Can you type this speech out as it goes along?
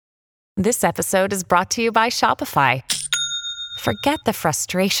This episode is brought to you by Shopify. Forget the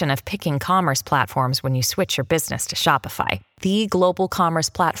frustration of picking commerce platforms when you switch your business to Shopify, the global commerce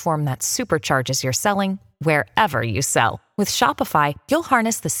platform that supercharges your selling wherever you sell. With Shopify, you'll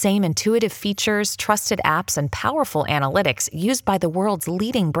harness the same intuitive features, trusted apps, and powerful analytics used by the world's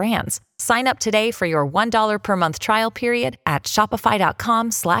leading brands. Sign up today for your $1 per month trial period at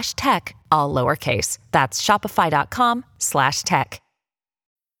shopify.com/tech, all lowercase. That's shopify.com/tech.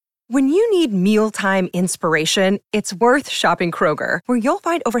 When you need mealtime inspiration, it's worth shopping Kroger, where you'll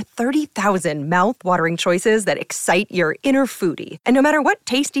find over 30,000 mouth-watering choices that excite your inner foodie. And no matter what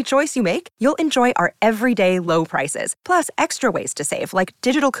tasty choice you make, you'll enjoy our everyday low prices, plus extra ways to save, like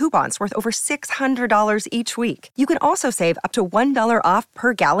digital coupons worth over $600 each week. You can also save up to $1 off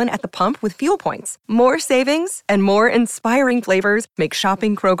per gallon at the pump with fuel points. More savings and more inspiring flavors make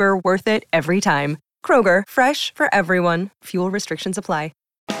shopping Kroger worth it every time. Kroger, fresh for everyone. Fuel restrictions apply.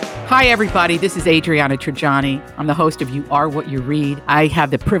 Hi, everybody. This is Adriana Trajani. I'm the host of You Are What You Read. I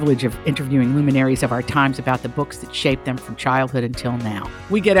have the privilege of interviewing luminaries of our times about the books that shaped them from childhood until now.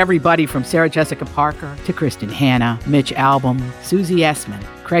 We get everybody from Sarah Jessica Parker to Kristen Hanna, Mitch Albom, Susie Essman,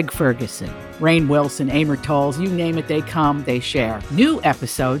 Craig Ferguson, Rainn Wilson, Amor Tolls, you name it, they come, they share. New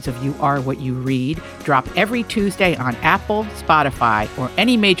episodes of You Are What You Read drop every Tuesday on Apple, Spotify, or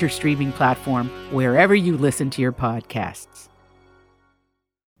any major streaming platform wherever you listen to your podcasts.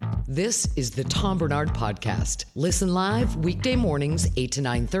 This is the Tom Barnard Podcast. Listen live weekday mornings 8 to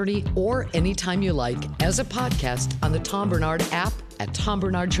 9:30 or anytime you like as a podcast on the Tom Barnard app at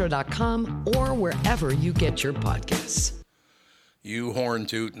tombarnardshow.com or wherever you get your podcasts. You horn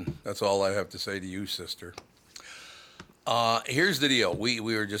tootin'. That's all I have to say to you, sister. Here's the deal. We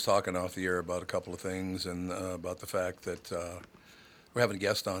were just talking off the air about a couple of things and about the fact that we're having a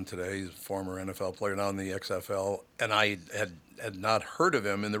guest on today. He's a former NFL player, now in the XFL, and I had not heard of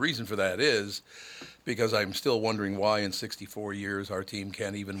him, and the reason for that is because I'm still wondering why in 64 years our team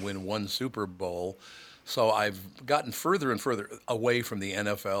can't even win one Super Bowl. So I've gotten further and further away from the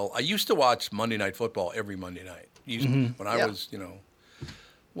NFL. I used to watch Monday Night Football every Monday night. When I was,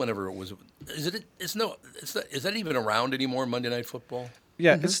 whenever it was. Is that even around anymore, Monday Night Football?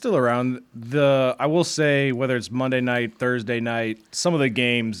 Yeah, it's still around. I will say, whether it's Monday night, Thursday night, some of the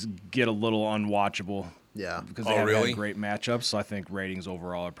games get a little unwatchable. Yeah. Because they haven't had great matchups, so I think ratings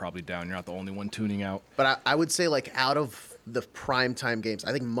overall are probably down. You're not the only one tuning out. But I would say, like, out of the primetime games,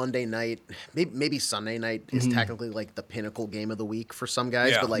 I think Monday night, maybe Sunday night is technically, like, the pinnacle game of the week for some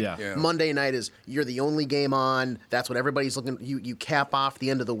guys. Yeah. But, like, Monday night is, you're the only game on. That's what everybody's looking. You cap off the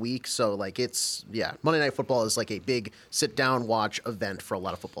end of the week. So, like, Monday Night Football is, like, a big sit-down watch event for a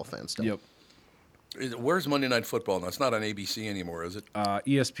lot of football fans still. Yep. Where's Monday Night Football now? It's not on ABC anymore, is it?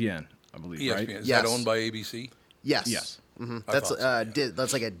 ESPN. I believe, ESPN. right? Is that owned by ABC? Yes. Mm-hmm. That's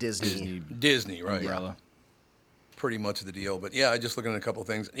like a Disney, right? Umbrella. Pretty much the deal. But yeah, I just looking at a couple of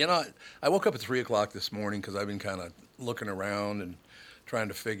things. I woke up at 3:00 this morning because I've been kind of looking around and trying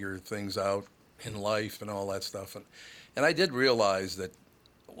to figure things out in life and all that stuff. And I did realize that.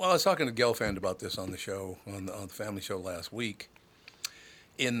 Well, I was talking to Gelfand about this on the show on the family show last week.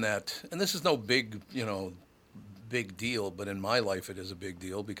 In that, and this is no big deal, but in my life it is a big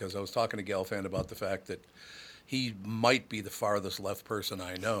deal because I was talking to Gelfand about the fact that he might be the farthest left person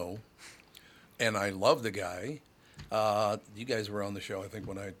I know, and I love the guy. You guys were on the show, I think,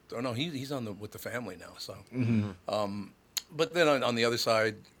 he's on with the family now. So, but then on the other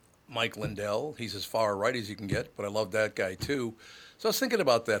side, Mike Lindell, he's as far right as you can get, but I love that guy too. So I was thinking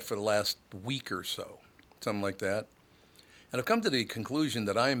about that for the last week or so, something like that. And I've come to the conclusion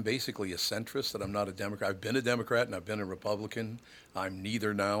that I am basically a centrist, that I'm not a Democrat. I've been a Democrat and I've been a Republican. I'm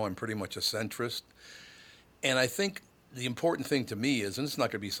neither now. I'm pretty much a centrist. And I think the important thing to me is, and it's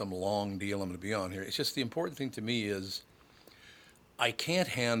not going to be some long deal I'm going to be on here, it's just the important thing to me is I can't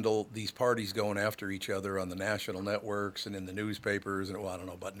handle these parties going after each other on the national networks and in the newspapers. And, I don't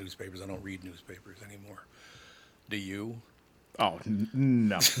know about newspapers. I don't read newspapers anymore. Do you? Oh,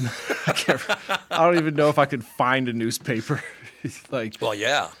 no. I don't even know if I could find a newspaper. Well,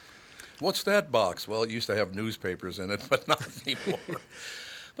 yeah. What's that box? Well, it used to have newspapers in it, but not anymore.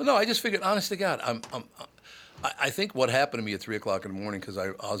 But no, I just figured, honest to God, I think what happened to me at 3:00 in the morning, because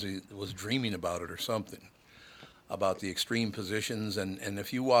I was dreaming about it or something, about the extreme positions. And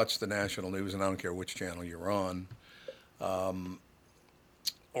if you watch the national news, and I don't care which channel you're on,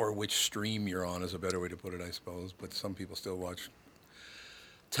 or which stream you're on is a better way to put it, I suppose. But some people still watch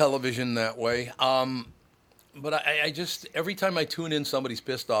television that way. But I just, every time I tune in, somebody's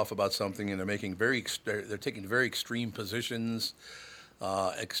pissed off about something, and they're taking very extreme positions,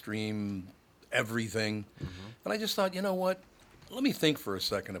 extreme everything. Mm-hmm. And I just thought, you know what? let me think for a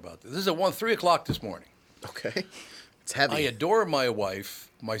second about this. This is at 3 o'clock this morning. Okay. It's heavy. I adore my wife,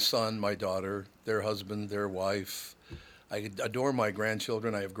 my son, my daughter, their husband, their wife. I adore my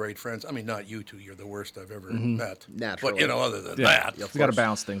grandchildren. I have great friends. I mean, not you two. You're the worst I've ever met. Naturally. But, you know, other than that. You got to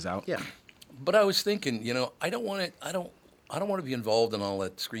balance things out. Yeah. But I was thinking, you know, I don't want to be involved in all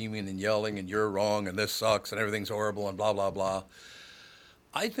that screaming and yelling and you're wrong and this sucks and everything's horrible and blah, blah, blah.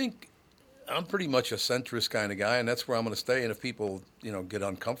 I think I'm pretty much a centrist kind of guy, and that's where I'm going to stay. And if people, you know, get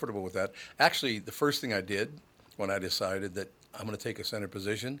uncomfortable with that, actually, the first thing I did when I decided that I'm going to take a center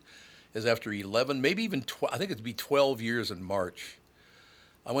position is after 11, maybe even 12, I think it'd be 12 years in March,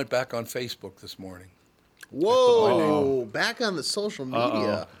 I went back on Facebook this morning. Whoa, back on the social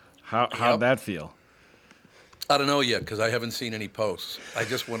media. How'd that feel? I don't know yet because I haven't seen any posts. I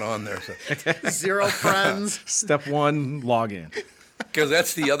just went on there. So. 0 friends. Step 1, log in. Because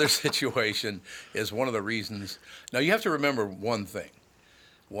that's the other situation, is one of the reasons. Now, you have to remember one thing.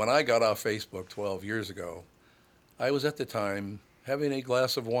 When I got off Facebook 12 years ago, I was at the time having a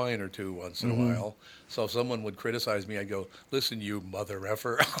glass of wine or two once in a while. So if someone would criticize me, I'd go, listen, you mother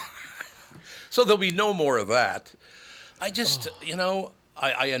effer. So there'll be no more of that. I just, you know,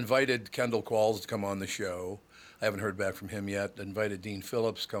 I invited Kendall Qualls to come on the show. I haven't heard back from him yet. Invited Dean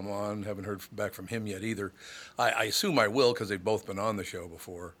Phillips to come on. Haven't heard back from him yet either. I assume I will because they've both been on the show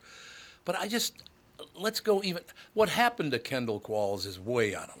before. But let's go even. What happened to Kendall Qualls is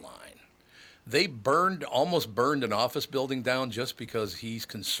way out of line. They almost burned an office building down just because he's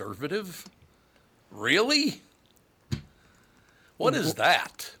conservative? Really? What is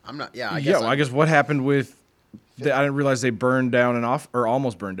that? I'm not, I guess what happened with, I didn't realize they burned down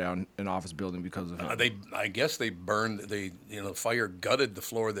almost burned down an office building because of him. I guess they fire gutted the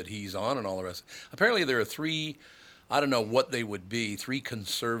floor that he's on and all the rest. Apparently there are 3, I don't know what they would be, 3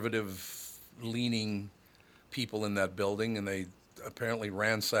 conservative-leaning people in that building, and they apparently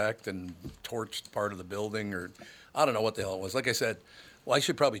ransacked and torched part of the building, or I don't know what the hell it was. Like I said, I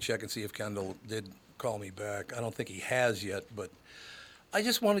should probably check and see if Kendall did call me back. I don't think he has yet, but I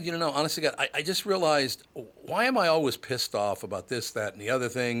just wanted you to know, honestly, God, I just realized, why am I always pissed off about this, that, and the other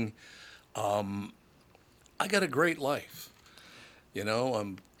thing? I got a great life. You know,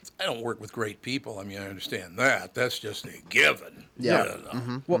 I don't work with great people. I mean, I understand that. That's just a given. Yeah. You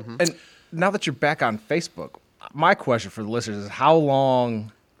know? Well, and now that you're back on Facebook, my question for the listeners is, how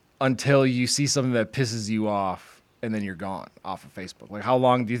long until you see something that pisses you off and then you're gone off of Facebook? Like, how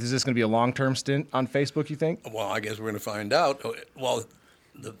long is this going to be a long-term stint on Facebook, you think? Well, I guess we're going to find out. Well,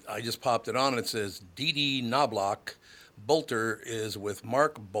 I just popped it on, and it says Dee Dee Knobloch Bolter is with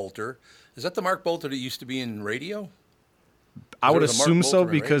Mark Bolter. Is that the Mark Bolter that used to be in radio? I would assume so,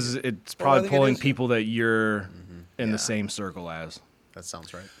 because it's probably pulling people that you're in the same circle as. That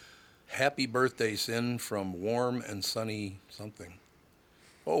sounds right. Happy birthday, Sin, from warm and sunny something.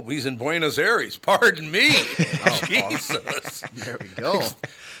 Oh, he's in Buenos Aires. Pardon me. Jesus. There we go.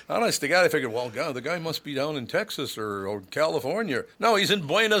 Honest to God, I figured, well, God, the guy must be down in Texas or California. No, he's in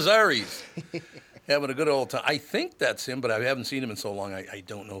Buenos Aires. Having a good old time. I think that's him, but I haven't seen him in so long. I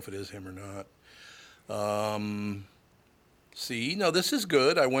don't know if it is him or not. See, no, this is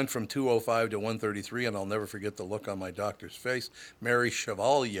good. I went from 205 to 133, and I'll never forget the look on my doctor's face. Mary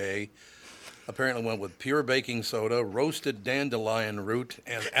Chevalier apparently went with pure baking soda, roasted dandelion root,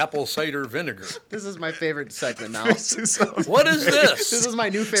 and apple cider vinegar. This is my favorite segment now. What is this? This is my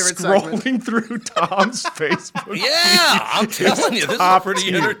new favorite Scrolling segment. through Tom's Facebook. Yeah, I'm telling you, this is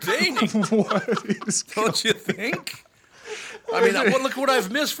pretty entertaining. What is Don't you think? I mean, look what I've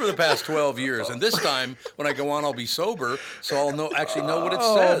missed for the past 12 years. And this time, when I go on, I'll be sober, so I'll actually know what it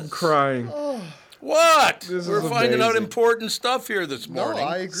says. I'm crying. What? This We're is finding out amazing. important stuff here this morning. No,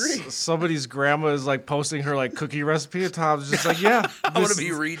 I agree. Somebody's grandma is like posting her like cookie recipe, and Tom's just like, yeah. I'm going to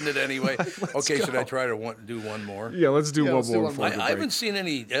be reading it anyway. Okay, should I try to do one more? Yeah, let's do one let's do more. one before more. the I break. haven't seen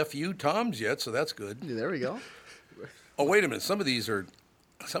any FU Toms yet, so that's good. There we go. Oh, wait a minute. Some of these are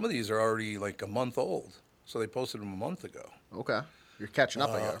already like a month old, so they posted them a month ago. Okay. You're catching up,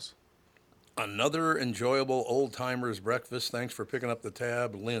 I guess. Another enjoyable old-timers breakfast. Thanks for picking up the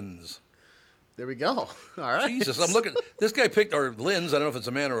tab, Lynn's. There we go. All right. Jesus, I'm looking. This guy picked, or Lynn's, I don't know if it's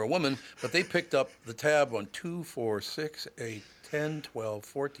a man or a woman, but they picked up the tab on 2, 4, 6, 8, 10, 12,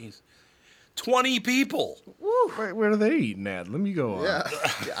 14, 20 people. Where are they eating at? Let me go on. Yeah.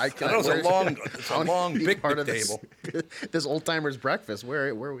 I know it's a long picnic table. This old timers breakfast. Where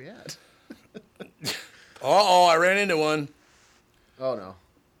are we at? I ran into one. Oh no.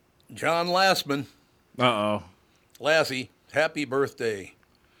 John Lassman. Uh-oh. Lassie, happy birthday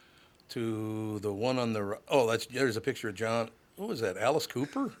to the one on the right. Oh, there's a picture of John. What was that, Alice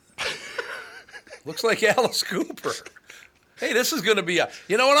Cooper? Looks like Alice Cooper. Hey, this is going to be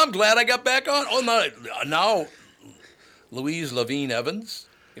you know what? I'm glad I got back on. Oh, no. Now, Louise Levine Evans,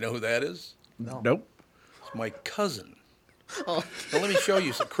 you know who that is? No. Nope. It's my cousin. Oh. Now, let me show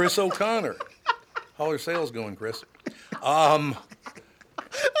you. Chris O'Connor. How are sales going, Chris? Now,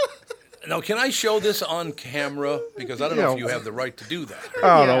 can I show this on camera? Because I don't know if you have the right to do that.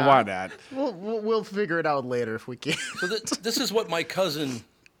 Oh, no, why not? We'll figure it out later if we can. So this is what my cousin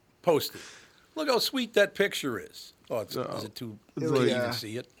posted. Look how sweet that picture is. Oh, is it too? Can you even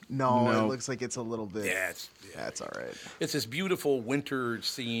see it? No, it looks like it's a little bit. Yeah, that's all right. It's this beautiful winter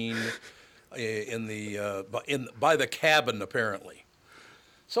scene by the cabin, apparently.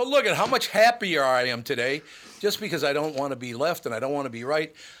 So look at how much happier I am today, just because I don't want to be left and I don't want to be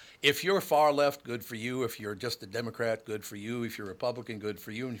right. If you're far left, good for you. If you're just a Democrat, good for you. If you're Republican, good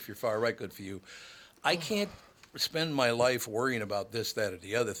for you. And if you're far right, good for you. I can't spend my life worrying about this, that, or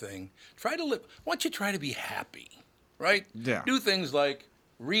the other thing. Try to live. Why don't you try to be happy, right? Yeah. Do things like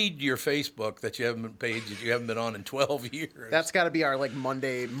read your Facebook that you haven't been on in 12 years. That's got to be our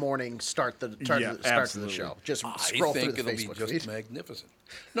Monday morning start to the show. Just scroll through the Facebook feed. I think it'll be just magnificent.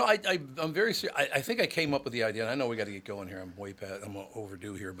 No, I'm very serious. I think I came up with the idea, and I know we got to get going here. I'm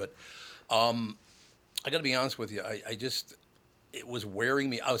overdue here, but I got to be honest with you. It was wearing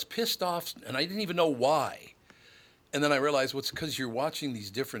me. I was pissed off, and I didn't even know why. And then I realized, well, it's because you're watching these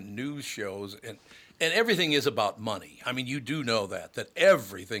different news shows, and everything is about money. I mean, you do know that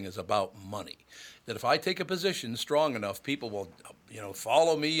everything is about money. That if I take a position strong enough, people will,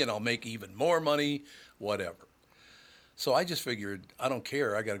 follow me, and I'll make even more money, whatever. So I just figured, I don't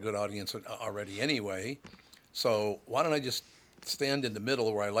care. I got a good audience already anyway. So why don't I just stand in the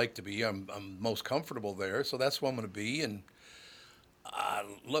middle where I like to be? I'm most comfortable there, so that's where I'm going to be. And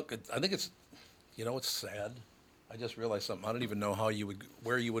look, I think it's, it's sad. I just realized something. I don't even know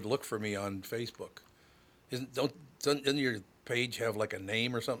where you would look for me on Facebook. Doesn't your page have like a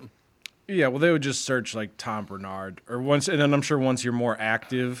name or something? Yeah, well, they would just search like Tom Barnard, and then I'm sure once you're more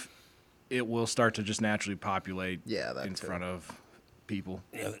active, it will start to just naturally populate in front of people.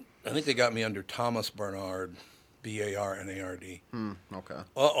 Yeah, I think they got me under Thomas Barnard, Barnard. Okay.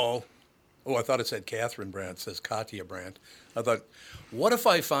 Uh-oh. Oh, I thought it said Catherine Brandt. It says Katya Brandt. I thought, what if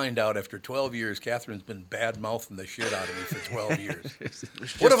I find out after 12 years Catherine's been bad-mouthing the shit out of me for 12 years?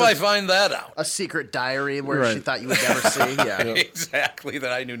 What if I find that out? A secret diary where she thought you would never see? Yeah. Exactly,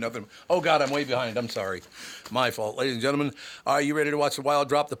 that I knew nothing. Oh, God, I'm way behind. I'm sorry. My fault. Ladies and gentlemen, are you ready to watch the Wild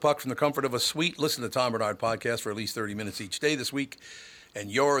drop the puck from the comfort of a suite? Listen to the Tom Barnard podcast for at least 30 minutes each day this week. And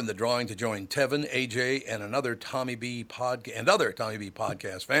you're in the drawing to join Tevin, AJ, and other Tommy B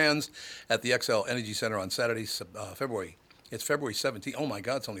podcast fans at the XL Energy Center on Saturday, February 17th. Oh my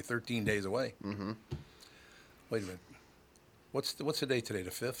God, it's only 13 days away. Mm-hmm. Wait a minute. What's the date today?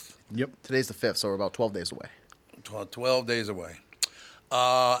 The 5th? Yep. Today's the 5th, so we're about 12 days away. 12 days away.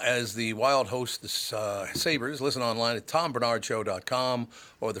 As the Wild host the Sabres, listen online at TomBarnardShow.com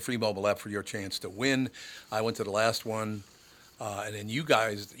or the free mobile app for your chance to win. I went to the last one. And then you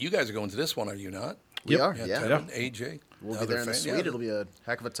guys are going to this one, are you not? We are, yeah. Tevin, AJ. We'll be there in the suite. It'll be a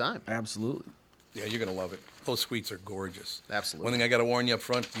heck of a time. Absolutely. Yeah, you're going to love it. Those suites are gorgeous. Absolutely. One thing I got to warn you up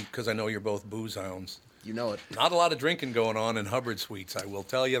front, because I know you're both booze hounds. You know it. Not a lot of drinking going on in Hubbard suites, I will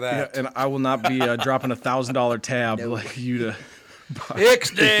tell you that. Yeah, and I will not be dropping $1,000 tab like you to...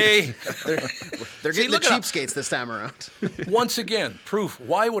 Ixnay! They're getting the cheapskates this time around. Once again, proof.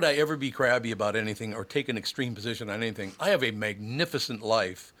 Why would I ever be crabby about anything or take an extreme position on anything? I have a magnificent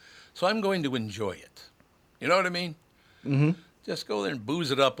life, so I'm going to enjoy it. You know what I mean? Mm-hmm. Just go there and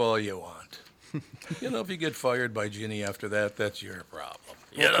booze it up all you want. If you get fired by Ginny after that, that's your problem.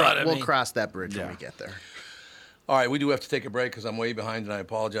 We'll cross that bridge when we get there. All right, we do have to take a break because I'm way behind, and I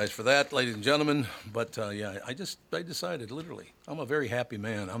apologize for that, ladies and gentlemen. But, I decided, literally, I'm a very happy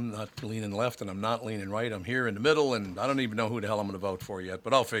man. I'm not leaning left, and I'm not leaning right. I'm here in the middle, and I don't even know who the hell I'm going to vote for yet,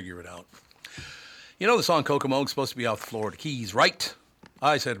 but I'll figure it out. The song Kokomo is supposed to be off the Florida Keys, right?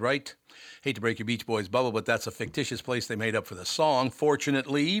 I said right. Hate to break your Beach Boys bubble, but that's a fictitious place they made up for the song.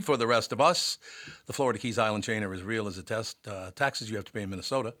 Fortunately, for the rest of us, the Florida Keys island chain are as real as the taxes you have to pay in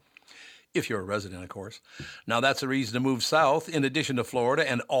Minnesota. If you're a resident, of course. Now, that's a reason to move south. In addition to Florida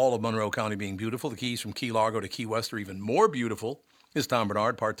and all of Monroe County being beautiful, the Keys from Key Largo to Key West are even more beautiful. This is Tom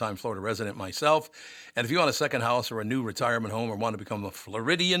Barnard, part-time Florida resident myself. And if you want a second house or a new retirement home or want to become a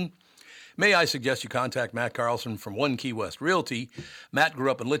Floridian, may I suggest you contact Matt Carlson from One Key West Realty. Matt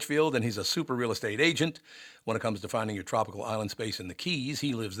grew up in Litchfield, and he's a super real estate agent. When it comes to finding your tropical island space in the Keys,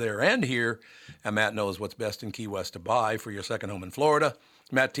 he lives there and here, and Matt knows what's best in Key West to buy for your second home in Florida.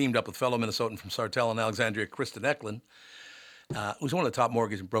 Matt teamed up with fellow Minnesotan from Sartell and Alexandria, Kristen Eklund, who's one of the top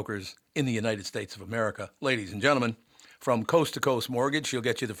mortgage brokers in the United States of America. Ladies and gentlemen, From Coast to Coast Mortgage, she'll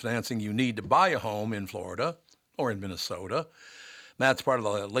get you the financing you need to buy a home in Florida or in Minnesota. Matt's part of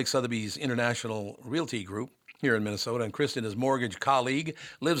the Lake Sotheby's International Realty Group here in Minnesota, and Kristen, his mortgage colleague,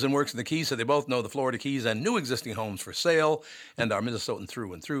 lives and works in the Keys, so they both know the Florida Keys and new existing homes for sale and are Minnesotan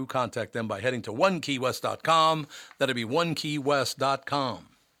through and through. Contact them by heading to onekeywest.com. That'll be onekeywest.com.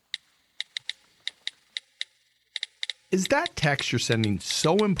 Is that text you're sending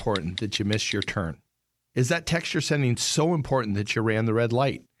so important that you missed your turn? Is that text you're sending so important that you ran the red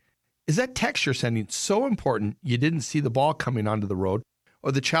light? Is that text you're sending so important you didn't see the ball coming onto the road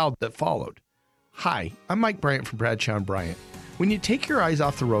or the child that followed? Hi, I'm Mike Bryant from Bradshaw & Bryant. When you take your eyes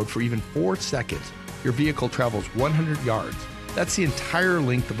off the road for even 4 seconds, your vehicle travels 100 yards. That's the entire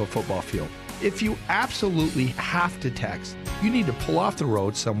length of a football field. If you absolutely have to text, you need to pull off the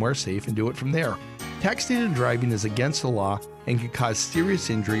road somewhere safe and do it from there. Texting and driving is against the law and can cause serious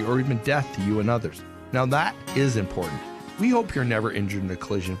injury or even death to you and others. Now that is important. We hope you're never injured in a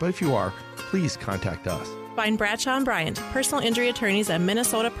collision, but if you are, please contact us. Find Bradshaw & Bryant, personal injury attorneys at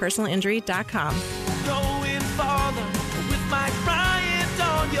minnesotapersonalinjury.com. Going farther with Mike Bryant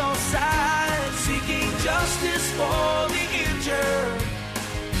on your side, seeking justice for the injured.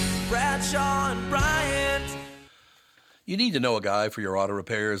 Bradshaw & Bryant. You need to know a guy for your auto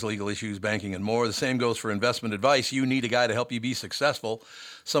repairs, legal issues, banking, and more. The same goes for investment advice. You need a guy to help you be successful,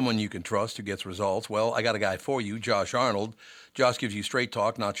 someone you can trust who gets results. Well, I got a guy for you, Josh Arnold. Josh gives you straight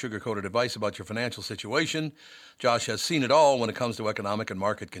talk, not sugar-coated advice about your financial situation. Josh has seen it all when it comes to economic and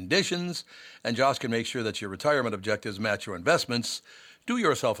market conditions, and Josh can make sure that your retirement objectives match your investments. Do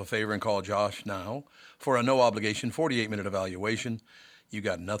yourself a favor and call Josh now for a no-obligation 48-minute evaluation. You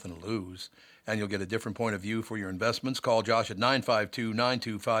got nothing to lose, and you'll get a different point of view for your investments. Call Josh at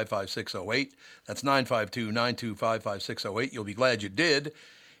 952-925-5608. That's 952-925-5608. You'll be glad you did.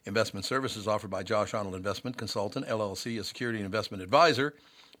 Investment services offered by Josh Arnold Investment Consultant, LLC, a security and investment advisor.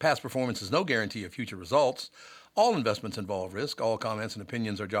 Past performance is no guarantee of future results. All investments involve risk. All comments and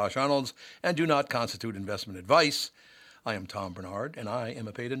opinions are Josh Arnold's and do not constitute investment advice. I am Tom Barnard, and I am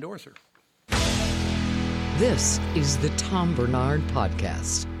a paid endorser. This is the Tom Barnard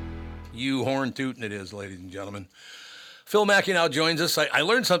Podcast. You horn tootin' it is, ladies and gentlemen. Phil Mackey now joins us. I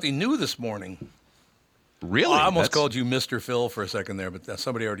learned something new this morning. Really? I almost called you Mr. Phil for a second there, but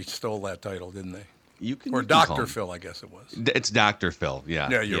somebody already stole that title, didn't they? Or Dr. Phil, I guess it was. It's Dr. Phil, yeah.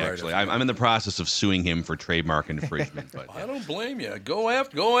 Yeah, you're right. Actually, I'm in the process of suing him for trademark infringement. But I don't blame you. Go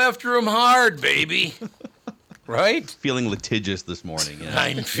after him hard, baby. Right? Feeling litigious this morning. Yeah.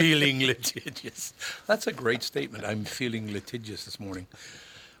 I'm feeling litigious. That's a great statement. I'm feeling litigious this morning.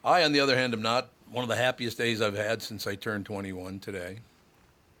 I, on the other hand, am not. One of the happiest days I've had since I turned 21 today.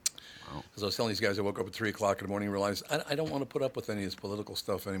 Wow. As I was telling these guys, I woke up at 3 o'clock in the morning and realized I don't want to put up with any of this political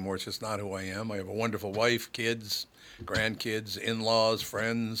stuff anymore. It's just not who I am. I have a wonderful wife, kids, grandkids, in-laws,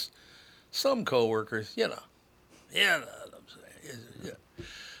 friends, some coworkers, you know. Yeah, you know what I'm saying. Yeah.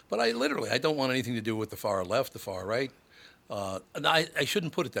 But I don't want anything to do with the far left, the far right. And I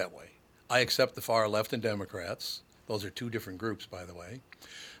shouldn't put it that way. I accept the far left and Democrats. Those are two different groups, by the way.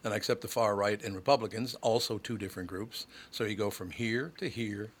 And I accept the far right and Republicans, also two different groups. So you go from here to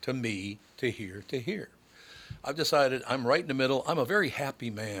here to me to here to here. I've decided I'm right in the middle. I'm a very happy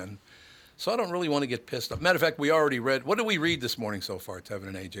man. So I don't really want to get pissed off. Matter of fact, we already read. What did we read this morning so far, Tevin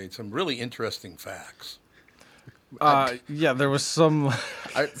and AJ? Some really interesting facts. Yeah, there was some.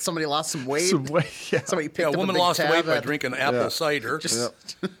 Somebody lost some weight. Yeah. Somebody picked up a woman lost weight by drinking apple cider.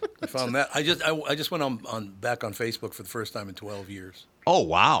 I found that. I just went on back on Facebook for the first time in 12 years. Oh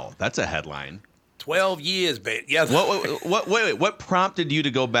wow, that's a headline. 12 years, babe. Yeah. What prompted you to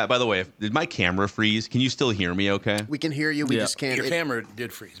go back? By the way, did my camera freeze? Can you still hear me? Okay. We can hear you. We just can't. Your camera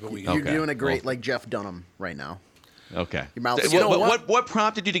did freeze, but we. You're doing a great like Jeff Dunham right now. Okay. Your mouth. What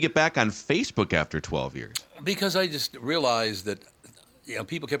prompted you to get back on Facebook after 12 years? Because I just realized that,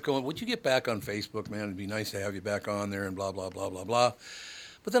 people kept going, would you get back on Facebook, man? It'd be nice to have you back on there and blah, blah, blah, blah, blah.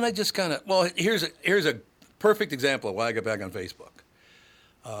 But then I just kind of, here's a perfect example of why I got back on Facebook.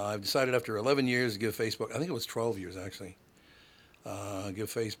 I've decided after 11 years to give Facebook, I think it was 12 years actually,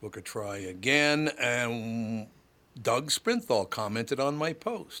 give Facebook a try again. And Doug Sprinthal commented on my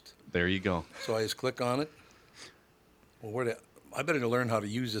post. There you go. So I just click on it. Well, I better learn how to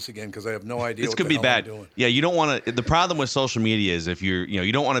use this again because I have no idea. This could be bad. I'm doing. Yeah, you don't want to. The problem with social media is if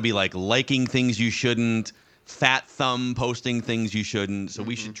you don't want to be like liking things you shouldn't, fat thumb posting things you shouldn't. So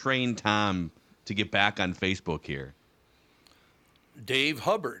we should train Tom to get back on Facebook here. Dave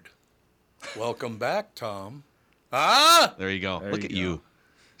Hubbard, welcome back, Tom. There you go. Look at you,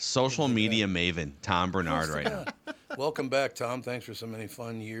 social media maven, Tom Barnard right now. Welcome back, Tom. Thanks for so many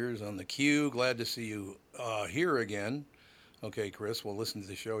fun years on the Q. Glad to see you here again. Okay, Chris, well, listen to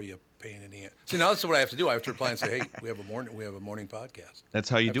the show. You pain in the ass. See, now that's what I have to do. I have to reply and say, hey, we have a morning podcast. That's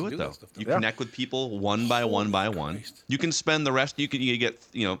how you do it, though. You connect with people one by one by one. You can spend the rest. You get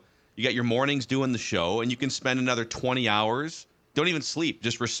your mornings doing the show, and you can spend another 20 hours. Don't even sleep.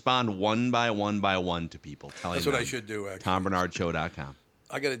 Just respond one by one to people. That's what I should do, actually. TomBernardShow.com.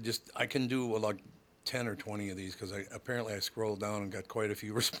 I can do like 10 or 20 of these because apparently I scrolled down and got quite a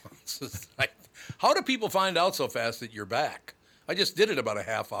few responses. How do people find out so fast that you're back? I just did it about a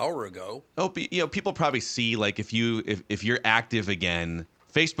half hour ago. Oh, people probably see like if you're active again.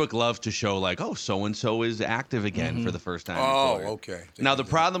 Facebook loves to show like, oh, so and so is active again for the first time. Oh, okay. Now the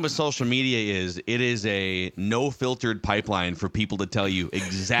problem with social media is it is a no filtered pipeline for people to tell you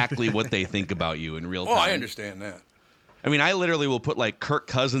exactly what they think about you in real time. Oh, I understand that. I mean, I literally will put like Kirk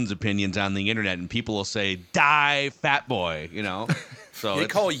Cousins' opinions on the internet, and people will say, "Die, fat boy," So they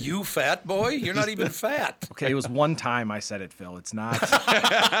call you fat boy? You're not even fat. Okay, it was one time I said it, Phil. It's not.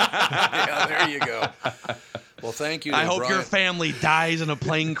 Yeah, there you go. Well, thank you. I hope your family dies in a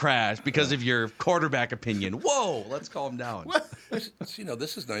plane crash because of your quarterback opinion. Whoa, let's calm down.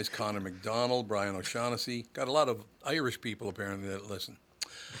 This is nice. Connor McDonald, Brian O'Shaughnessy. Got a lot of Irish people apparently that listen.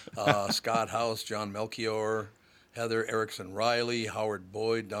 Scott House, John Melchior, Heather Erickson Riley, Howard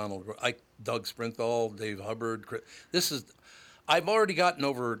Boyd, Doug Sprinthal, Dave Hubbard. I've already gotten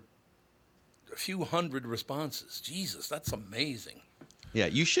over a few hundred responses. Jesus, that's amazing. Yeah,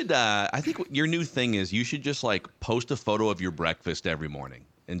 you should. I think your new thing is you should just like post a photo of your breakfast every morning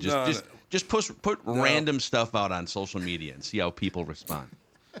and just put random stuff out on social media and see how people respond.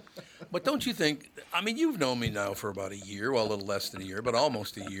 But don't you think? I mean, you've known me now for about a year, well, a little less than a year, but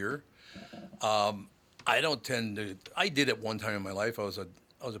almost a year. I don't tend to. I did at one time in my life. I was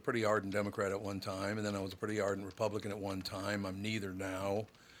a pretty ardent Democrat at one time, and then I was a pretty ardent Republican at one time. I'm neither now.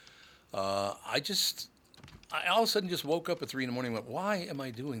 I all of a sudden just woke up at 3 a.m. and went, why am I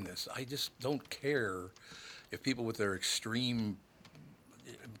doing this? I just don't care if people with their extreme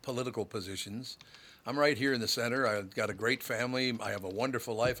political positions. I'm right here in the center. I've got a great family. I have a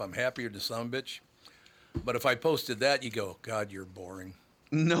wonderful life. I'm happier to some bitch. But if I posted that, you go, God, you're boring.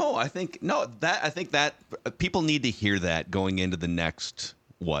 No, I think that people need to hear that going into the next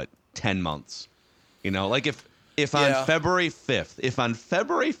 10 months. Like if on February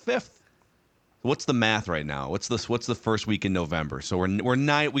 5th, what's the math right now? What's the first week in November? So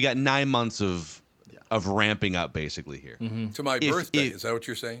we got 9 months of ramping up basically here. Mm-hmm. To my birthday, is that what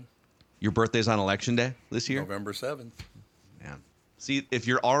you're saying? Your birthday's on Election Day this year? November 7th. Man. See, if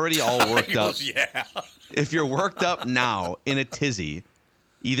you're already all worked up, if you're worked up now in a tizzy,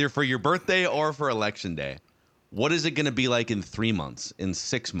 either for your birthday or for Election Day, what is it going to be like in 3 months, in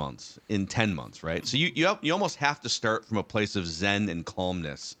 6 months, in 10 months, right? So you almost have to start from a place of zen and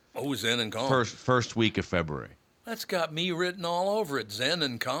calmness. Oh, zen and calm. First week of February. That's got me written all over it. Zen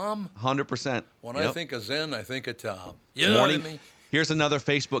and calm. 100%. When I think of zen, I think of Tom. You know what I mean? Here's another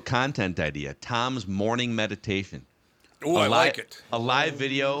Facebook content idea. Tom's morning meditation. Oh, I like it. A live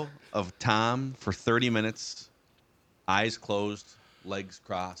video of Tom for 30 minutes, eyes closed, legs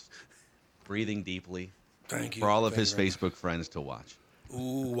crossed, breathing deeply. Thank you. For all of his Facebook friends to watch.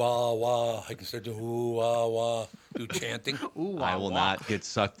 Ooh, wah, wah. I can start to ooh, wah, wah. Do chanting. Ooh, wah, I will not get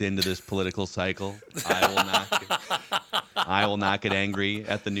sucked into this political cycle. I will not get angry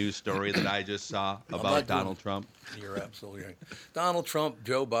at the news story that I just saw about Donald Trump. You're absolutely right. Donald Trump,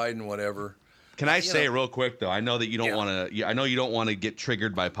 Joe Biden, whatever. Can I say real quick though? I know that you don't want to. I know you don't want to get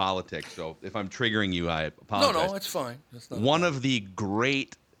triggered by politics. So if I'm triggering you, I apologize. No, it's fine. One of the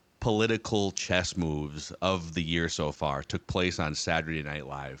great political chess moves of the year so far took place on Saturday Night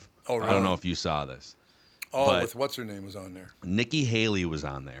Live. Oh, really? I don't know if you saw this. Oh, with what's her name was on there? Nikki Haley was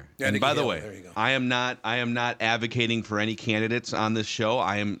on there. Yeah, and Nikki by the Haley, way, there you go. I am not advocating for any candidates on this show.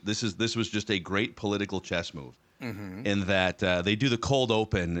 This was just a great political chess move. Mm-hmm. In that they do the cold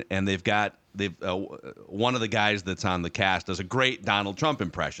open, and they've one of the guys that's on the cast does a great Donald Trump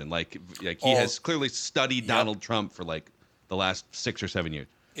impression. Like he has clearly studied Donald Trump for like the last 6 or 7 years.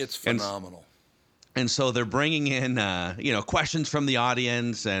 It's phenomenal. And so they're bringing in questions from the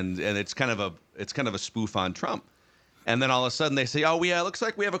audience, and it's kind of a spoof on Trump. And then all of a sudden they say, "Oh, yeah, looks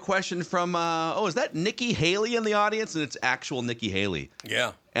like we have a question from is that Nikki Haley in the audience?" And it's actual Nikki Haley.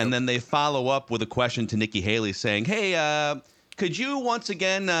 Yeah. And then they follow up with a question to Nikki Haley saying, "Hey, could you once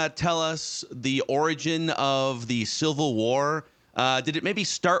again tell us the origin of the Civil War? Did it maybe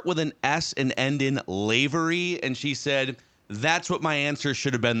start with an S and end in lavery?" And she said, "That's what my answer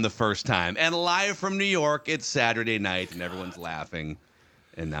should have been the first time." And live from New York, it's Saturday night, and everyone's laughing.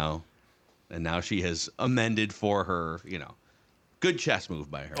 And now she has amended for her, good chess move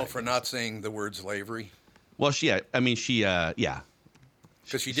by her. Oh, for not saying the word slavery? Well, she. Yeah.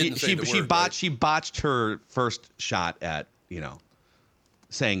 Because she didn't say the word. Right? She botched her first shot at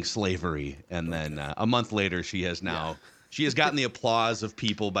saying slavery, and then a month later, she has gotten the applause of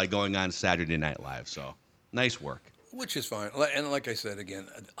people by going on Saturday Night Live. So nice work. Which is fine. And like I said, again,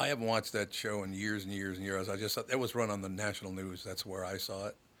 I haven't watched that show in years and years and years. I just thought it was run on the national news. That's where I saw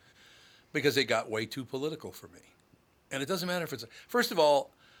it. Because it got way too political for me. And it doesn't matter if it's... First of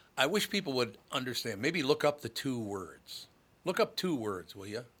all, I wish people would understand. Maybe look up the 2 words. Look up 2 words, will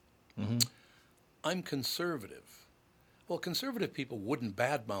you? Mm-hmm. I'm conservative. Well, conservative people wouldn't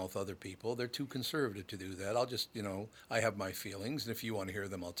badmouth other people. They're too conservative to do that. I'll just, I have my feelings. And if you want to hear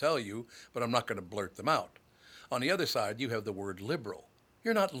them, I'll tell you. But I'm not going to blurt them out. On the other side, you have the word liberal.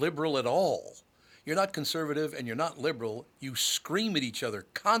 You're not liberal at all. You're not conservative and you're not liberal. You scream at each other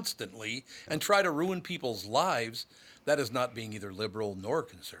constantly and try to ruin people's lives. That is not being either liberal nor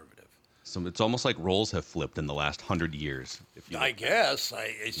conservative. So it's almost like roles have flipped in the last 100 years. I guess.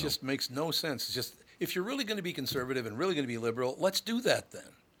 It just makes no sense. It's just, if you're really going to be conservative and really going to be liberal, let's do that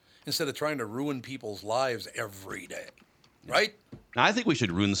then. Instead of trying to ruin people's lives every day. Right? I think we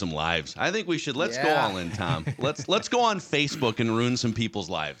should ruin some lives. I think we should. Let's go all in, Tom. Let's go on Facebook and ruin some people's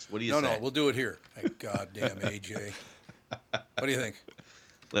lives. What do you say? No, we'll do it here. Thank goddamn AJ. What do you think?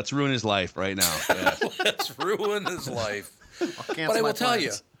 Let's ruin his life right now. Yes. Let's ruin his life. But I will tell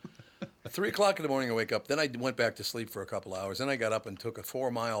you, 3 o'clock in the morning I wake up. Then I went back to sleep for a couple hours. Then I got up and took a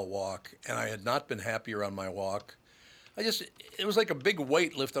 4-mile walk, and I had not been happier on my walk. It was like a big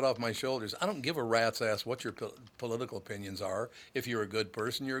weight lifted off my shoulders. I don't give a rat's ass what your political opinions are. If you're a good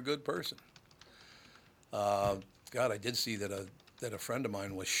person, you're a good person. God, I did see that a friend of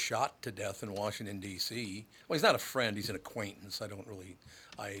mine was shot to death in Washington, D.C. Well, he's not a friend. He's an acquaintance.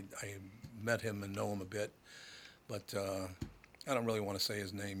 I met him and know him a bit. But I don't really want to say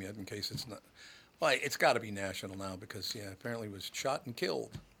his name yet in case it's not. Well, it's got to be national now because, apparently he was shot and killed.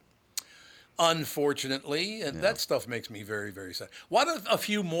 Unfortunately, and that stuff makes me very, very sad. What if a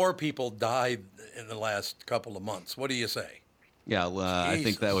few more people died in the last couple of months? What do you say? Yeah, I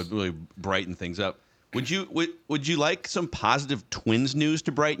think that would really brighten things up. Would you like some positive Twins news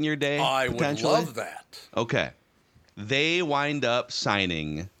to brighten your day? I would love that. Okay, they wind up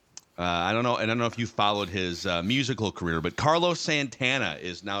signing. I don't know if you followed his musical career, but Carlos Santana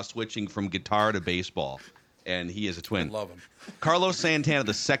is now switching from guitar to baseball. And he is a Twin. I love him. Carlos Santana,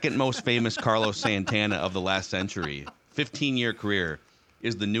 the second most famous Carlos Santana of the last century, 15-year career,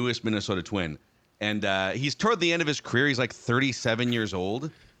 is the newest Minnesota Twin. And he's toward the end of his career. He's like 37 years old,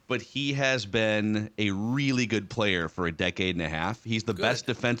 but he has been a really good player for a decade and a half. He's the best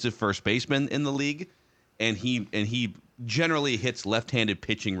defensive first baseman in the league, and he generally hits left-handed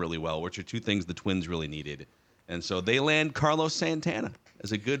pitching really well, which are 2 things the Twins really needed. And so they land Carlos Santana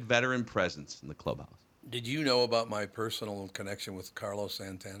as a good veteran presence in the clubhouse. Did you know about my personal connection with Carlos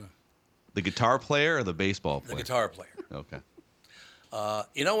Santana? The guitar player or the baseball player? The guitar player. Okay.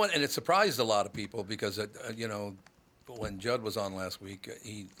 You know what? And it surprised a lot of people because, when Judd was on last week,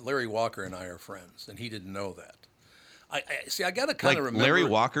 Larry Walker and I are friends, and he didn't know that. I got to kind of remember. Larry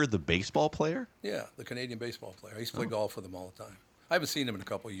Walker, the baseball player? Yeah, the Canadian baseball player. I used to play golf with him all the time. I haven't seen him in a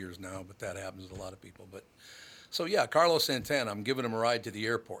couple of years now, but that happens to a lot of people. So, Carlos Santana, I'm giving him a ride to the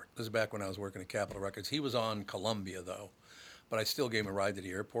airport. This is back when I was working at Capitol Records. He was on Columbia, though, but I still gave him a ride to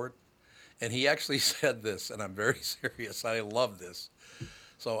the airport. And he actually said this, and I'm very serious. I love this.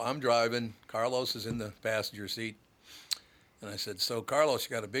 So I'm driving. Carlos is in the passenger seat. And I said, so, Carlos,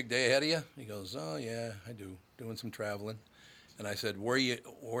 you got a big day ahead of you? He goes, oh, yeah, I do, doing some traveling. And I said, where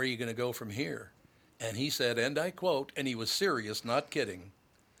are you going to go from here? And he said, and I quote, and he was serious, not kidding,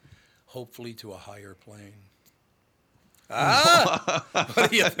 hopefully to a higher plane. What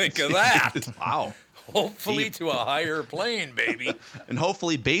do you think of that? Wow. Hopefully to a higher plane, baby. And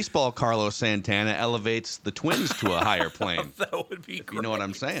hopefully baseball Carlos Santana elevates the Twins to a higher plane. That would be great. You know what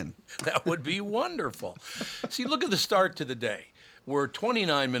I'm saying? That would be wonderful. See, look at the start to the day. We're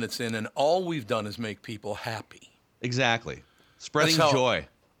 29 minutes in, and all we've done is make people happy. Exactly. Spreading joy.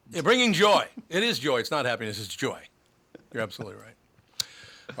 Yeah, bringing joy. It is joy. It's not happiness. It's joy. You're absolutely right.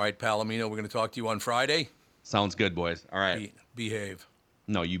 All right, Palomino, we're going to talk to you on Friday. Sounds good, boys. All right. Behave.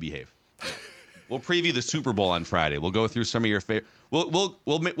 No, you behave. We'll preview the Super Bowl on Friday. We'll go through some of your favorite.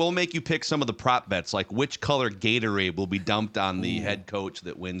 We'll make you pick some of the prop bets, like which color Gatorade will be dumped on the head coach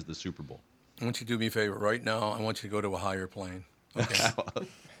that wins the Super Bowl. I want you to do me a favor right now. I want you to go to a higher plane. Okay.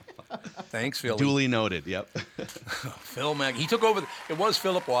 Thanks, Philly. Duly noted. Yep. Phil Mackey. He took over. It was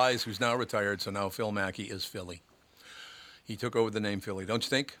Philip Wise, who's now retired, so now Phil Mackey is Philly. He took over the name Philly. Don't you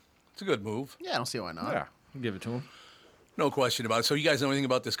think? It's a good move. Yeah, I don't see why not. Yeah, give it to him. No question about it. So you guys know anything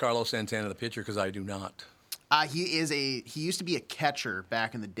about this Carlos Santana, the pitcher? Because I do not. He used to be a catcher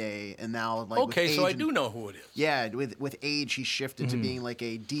back in the day, and now okay, so I do know who it is. Yeah, with age, he shifted to being like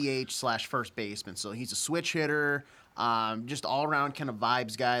a DH/first baseman. So he's a switch hitter, just all around kind of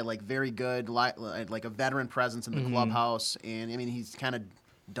vibes guy, like very good, like a veteran presence in the clubhouse, and I mean he's kind of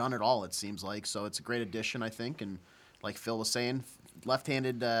done it all. It seems like, so it's a great addition, I think, and like Phil was saying,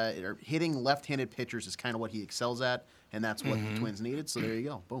 left-handed or hitting left-handed pitchers is kind of what he excels at, and that's what the Twins needed. So there you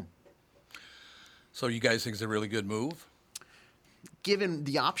go, boom. So you guys think it's a really good move? Given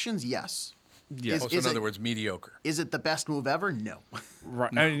the options, yes. Yeah. So in other words, mediocre. Is it the best move ever? No.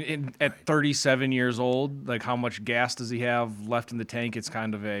 Right. No. And at 37 years old, like how much gas does he have left in the tank? It's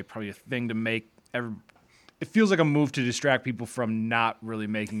kind of probably a thing to make. It feels like a move to distract people from not really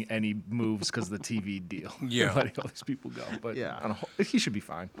making any moves because of the TV deal. Yeah. Letting all these people go. But yeah, I don't know, he should be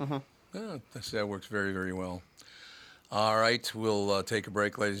fine. Yeah, that works very, very well. All right, we'll take a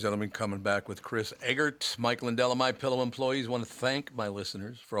break, ladies and gentlemen. Coming back with Chris Eggert. Mike Lindell, My Pillow employees want to thank my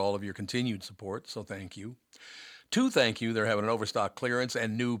listeners for all of your continued support, so thank you. To thank you, they're having an overstock clearance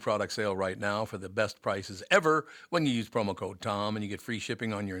and new product sale right now for the best prices ever when you use promo code TOM, and you get free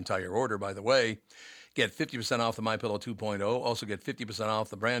shipping on your entire order, by the way. Get 50% off the MyPillow 2.0. Also get 50% off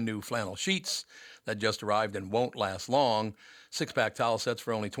the brand new flannel sheets that just arrived and won't last long. 6-pack towel sets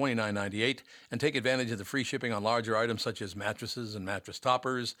for only $29.98. And take advantage of the free shipping on larger items such as mattresses and mattress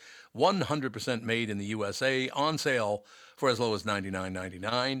toppers. 100% made in the USA, on sale for as low as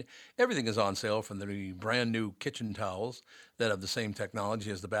 $99.99. Everything is on sale from the brand new kitchen towels that have the same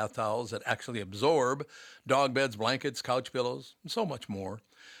technology as the bath towels that actually absorb dog beds, blankets, couch pillows, and so much more.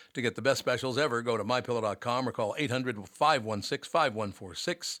 To get the best specials ever, go to MyPillow.com or call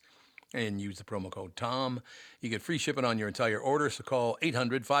 800-516-5146 and use the promo code TOM. You get free shipping on your entire order, so call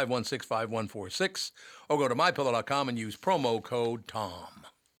 800-516-5146 or go to MyPillow.com and use promo code TOM.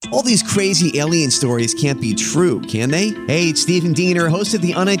 All these crazy alien stories can't be true, can they? Hey, it's Stephen Diener, host of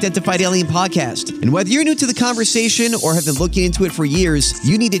the Unidentified Alien Podcast. And whether you're new to the conversation or have been looking into it for years,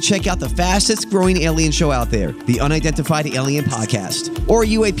 you need to check out the fastest growing alien show out there, the Unidentified Alien Podcast, or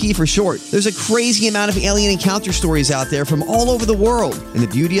UAP for short. There's a crazy amount of alien encounter stories out there from all over the world. And the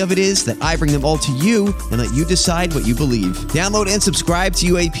beauty of it is that I bring them all to you and let you decide what you believe. Download and subscribe to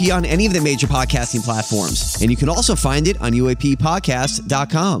UAP on any of the major podcasting platforms. And you can also find it on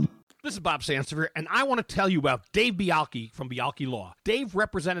UAPpodcast.com. This is Bob Sansevier, and I want to tell you about Dave Bialke from Bialke Law. Dave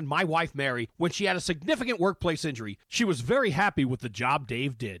represented my wife, Mary, when she had a significant workplace injury. She was very happy with the job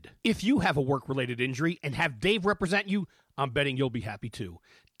Dave did. If you have a work-related injury and have Dave represent you, I'm betting you'll be happy too.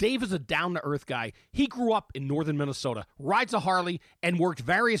 Dave is a down-to-earth guy. He grew up in northern Minnesota, rides a Harley, and worked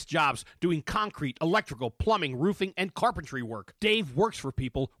various jobs doing concrete, electrical, plumbing, roofing, and carpentry work. Dave works for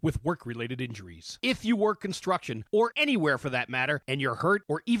people with work-related injuries. If you work construction, or anywhere for that matter, and you're hurt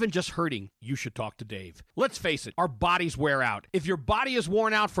or even just hurting, you should talk to Dave. Let's face it, our bodies wear out. If your body is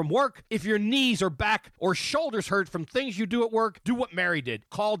worn out from work, if your knees or back or shoulders hurt from things you do at work, do what Mary did.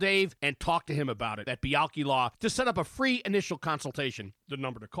 Call Dave and talk to him about it at Bialke Law to set up a free initial consultation. The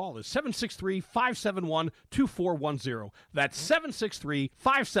number to call is 763-571-2410. That's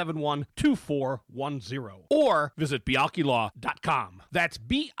 763-571-2410. Or visit BialkeLaw.com. That's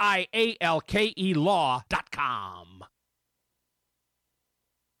BIALKE Law.com.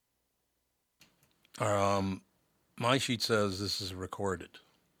 My sheet says this is recorded.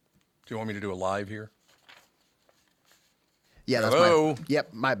 Do you want me to do a live here? Yeah,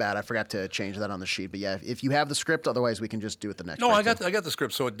 that's my bad. I forgot to change that on the sheet. But yeah, if you have the script, otherwise we can just do it the next. No, I got the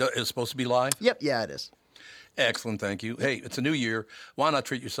script, so it's supposed to be live. Yep, yeah, it is. Excellent, thank you. Hey, it's a new year. Why not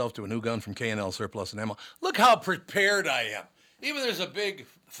treat yourself to a new gun from K&L Surplus and Ammo? Look how prepared I am. Even there's a big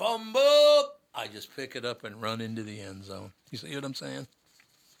fumble, I just pick it up and run into the end zone. You see what I'm saying?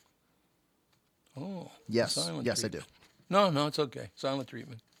 Oh, yes, treatment. I do. No, it's okay. Silent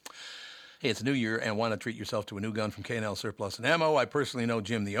treatment. Hey, it's a new year, and why not treat yourself to a new gun from K&L Surplus and Ammo? I personally know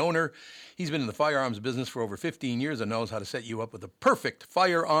Jim, the owner. He's been in the firearms business for over 15 years and knows how to set you up with the perfect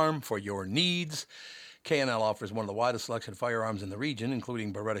firearm for your needs. K&L offers one of the widest selection of firearms in the region,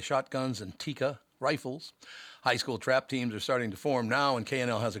 including Beretta shotguns and Tikka rifles. High school trap teams are starting to form now, and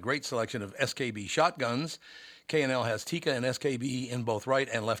K&L has a great selection of SKB shotguns. K&L has Tikka and SKB in both right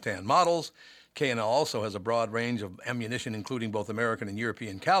and left-hand models. K&L also has a broad range of ammunition, including both American and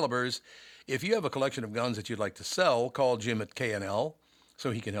European calibers. If you have a collection of guns that you'd like to sell, call Jim at K&L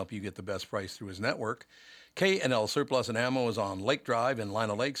so he can help you get the best price through his network. K&L Surplus and Ammo is on Lake Drive in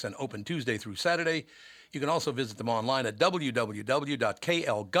Lino Lakes and open Tuesday through Saturday. You can also visit them online at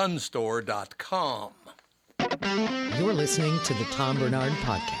www.klgunstore.com. You're listening to the Tom Barnard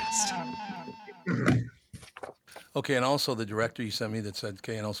Podcast. Okay, and also the director you sent me that said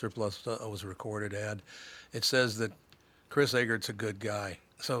K&L Surplus was a recorded ad. It says that Chris Egert's a good guy.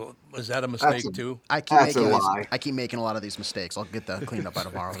 So is that a mistake too? I keep making a lot of these mistakes. I'll get that cleaned up by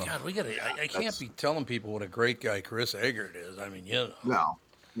tomorrow. God, I can't be telling people what a great guy Chris Egert is. I mean, you know.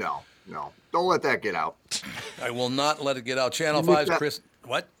 No. Don't let that get out. I will not let it get out. Channel 5's Chris.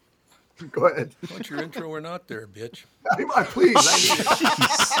 What? Go ahead. What's your intro or not there, bitch? Please. I need it.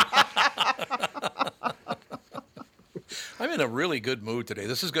 I'm in a really good mood today.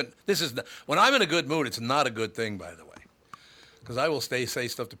 This is good. When I'm in a good mood, it's not a good thing, by the way. Because I will say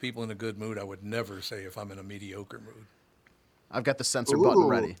stuff to people in a good mood I would never say if I'm in a mediocre mood. I've got the censor button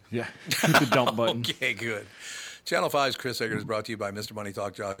ready. Yeah, the dump button. Okay, good. Channel 5's Chris Egert is brought to you by Mr. Money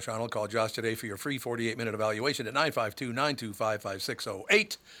Talk Josh Arnold. Call Josh today for your free 48-minute evaluation at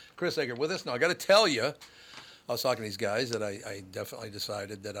 952-925-5608. Chris Egert with us. Now, I got to tell you, I was talking to these guys that I definitely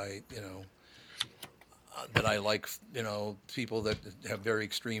decided that I like, people that have very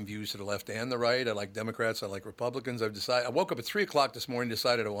extreme views to the left and the right. I like Democrats. I like Republicans. I woke up at 3 o'clock this morning,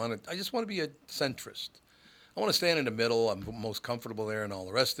 decided I just want to be a centrist. I want to stand in the middle. I'm most comfortable there and all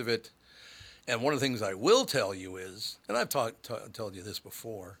the rest of it. And one of the things I will tell you is, and I've told you this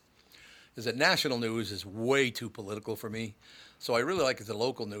before, is that national news is way too political for me. So I really like the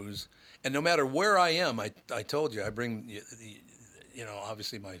local news. And no matter where I am, I told you, I bring,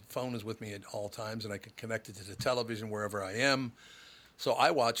 obviously my phone is with me at all times, and I can connect it to the television wherever I am. So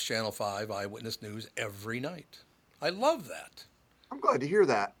I watch Channel 5 Eyewitness News every night. I love that. I'm glad to hear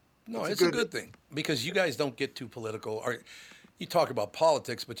that. No, it's a good thing, because you guys don't get too political. Or you talk about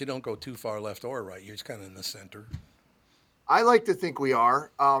politics, but you don't go too far left or right. You're just kind of in the center. I like to think we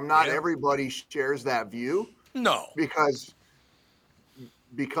are. Not everybody shares that view. No. Because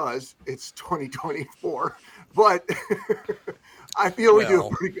it's 2024. But I feel we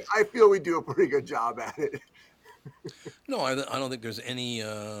do a pretty good job at it. No, I don't think there's any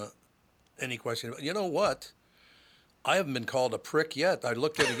question. You know what? I haven't been called a prick yet. I'm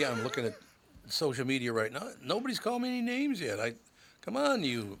looking at social media right now. Nobody's called me any names yet. Come on,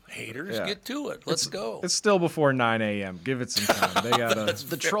 you haters, get to it. Let's go. It's still before 9 a.m. Give it some time. They gotta.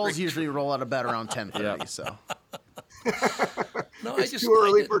 The trolls usually roll out of bed around 10:30. So. No, it's too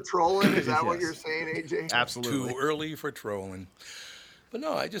early for trolling. Is that what you're saying, AJ? Absolutely. Too early for trolling. But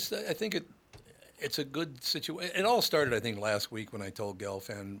no, I think it's a good situation. It all started, I think, last week when I told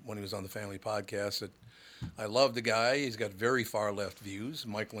Gelfand when he was on the Family Podcast that I love the guy. He's got very far left views.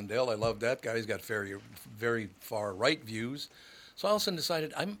 Mike Lindell, I love that guy. He's got very, very far right views. So I also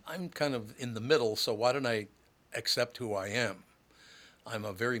decided I'm kind of in the middle, so why don't I accept who I am? I'm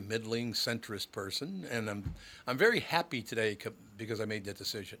a very middling centrist person, and I'm very happy today because I made that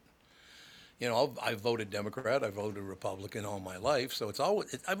decision. I voted Democrat, I voted Republican all my life, so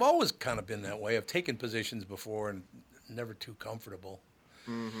I've always kind of been that way. I've taken positions before and never too comfortable.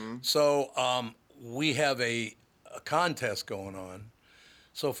 Mm-hmm. So we have a contest going on.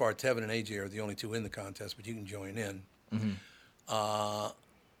 So far, Tevin and AJ are the only two in the contest, but you can join in. Mm-hmm.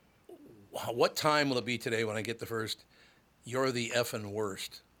 What time will it be today when I get the first "You're the effing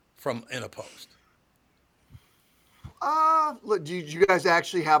worst" in a post? Look, do you guys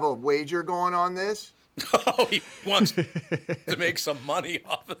actually have a wager going on this? Oh, he wants to make some money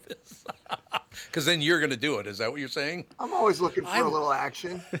off of this. Because then you're going to do it. Is that what you're saying? I'm always looking for a little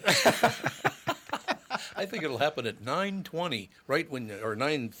action. I think it'll happen at 9:20, right or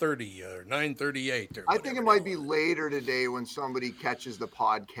 9:30 or 9:38. Or I think it might be later today when somebody catches the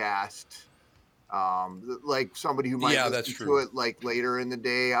podcast. Like somebody who might listen to it like later in the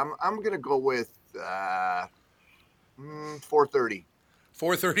day. I'm going to go with 4:30.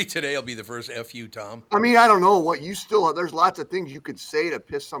 4:30 today will be the first FU, Tom. I mean, I don't know what you still. There's lots of things you could say to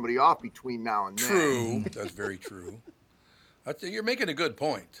piss somebody off between now and then. True, that's very true. You're making a good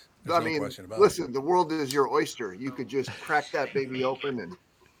point. There's no question about listen, the world is your oyster. You could just crack that baby open and.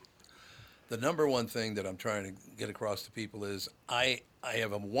 The number one thing that I'm trying to get across to people is I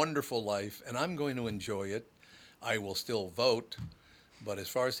have a wonderful life and I'm going to enjoy it. I will still vote, but as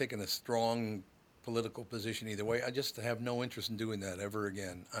far as taking a strong political position either way, I just have no interest in doing that ever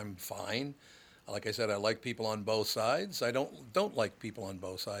again. I'm fine. Like I said, I like people on both sides. I don't like people on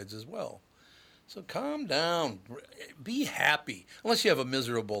both sides as well. So calm down. Be happy. Unless you have a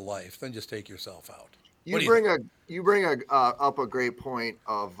miserable life, then just take yourself out. You bring up a great point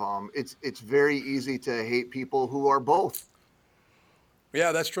of it's very easy to hate people who are both.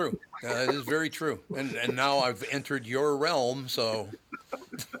 Yeah, that's true. That is very true. And now I've entered your realm, so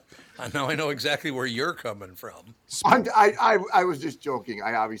now I know exactly where you're coming from. I was just joking.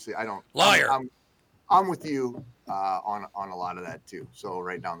 I don't. Liar. I'm with you on a lot of that too. So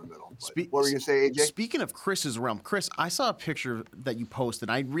right down the middle. What were you gonna say, AJ? Speaking of Chris's realm, Chris, I saw a picture that you posted.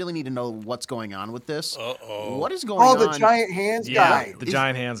 I really need to know what's going on with this. What is going on? Oh, the giant hands guy. The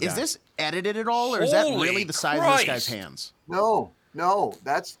giant hands guy. Is this edited at all, or is that really the size of this guy's hands? No,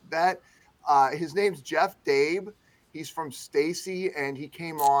 that's that. His name's Jeff Dabe. He's from Stacy, and he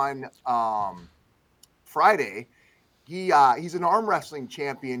came on Friday. He's an arm wrestling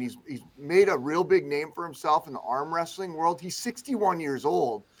champion. He's made a real big name for himself in the arm wrestling world. He's 61 years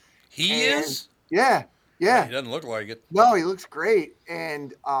old. He is? Yeah. He doesn't look like it. No, he looks great.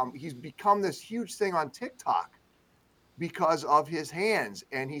 And he's become this huge thing on TikTok because of his hands.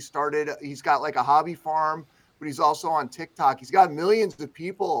 And he's got like a hobby farm, but he's also on TikTok. He's got millions of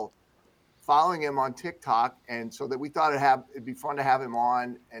people following him on TikTok. And so that we thought it'd be fun to have him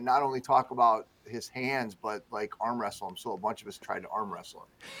on and not only talk about his hands, but like arm wrestle him. So a bunch of us tried to arm wrestle him.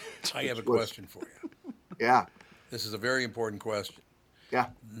 I have a question for you. Yeah. This is a very important question. Yeah.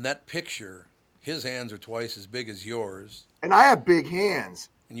 In that picture, his hands are twice as big as yours. And I have big hands.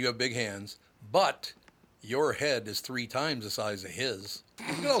 And you have big hands, but your head is 3 times the size of his.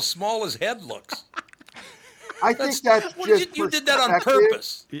 Look at how small his head looks. I think that's just you did that on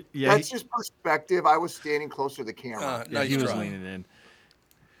purpose. Yeah, that's just perspective. I was standing closer to the camera. No, he was leaning in.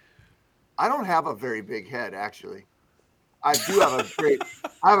 I don't have a very big head, actually. I do have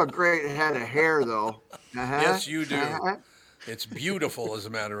a great head of hair, though. Yes, you do. It's beautiful, as a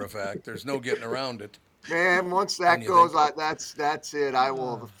matter of fact. There's no getting around it. Man, once that goes, that's it. I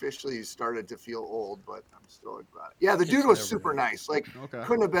will have officially started to feel old, but I'm still about it. Yeah, the dude was super nice. Like,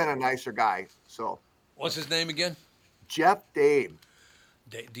 couldn't have been a nicer guy. So, what's his name again? Jeff Dabe.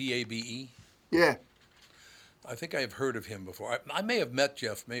 D-A-B-E? Yeah. I think I've heard of him before. I may have met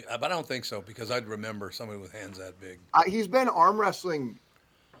Jeff, but I don't think so because I'd remember somebody with hands that big. He's been arm wrestling,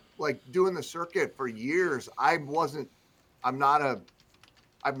 like doing the circuit for years. I have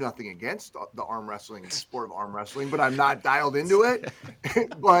nothing against the arm wrestling, sport of arm wrestling, but I'm not dialed into it.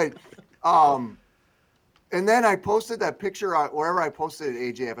 But, and then I posted that picture wherever I posted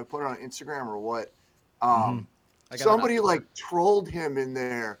it, AJ, if I put it on Instagram or what, somebody like trolled him in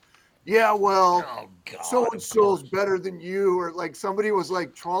there. Yeah, well, so-and-so's better than you, or like somebody was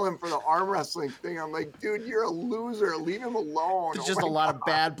like trolling for the arm wrestling thing. I'm like, dude, you're a loser. Leave him alone. There's just a lot of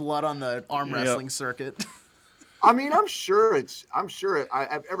bad blood on the arm wrestling circuit. I mean, I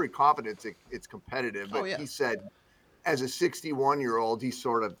have every confidence it's competitive, but he said as a 61-year-old, he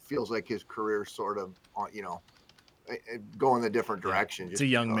sort of feels like his career sort of, going a different direction. It's a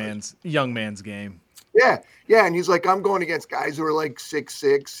young man's game. Yeah, and he's like, I'm going against guys who are like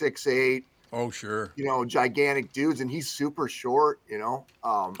 6'6", 6'8". Oh, sure. Gigantic dudes, and he's super short.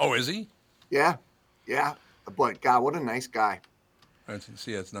 Oh, is he? Yeah. But God, what a nice guy.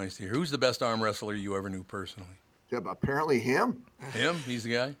 See, that's nice to hear. Who's the best arm wrestler you ever knew personally? Yeah, apparently him. Him? He's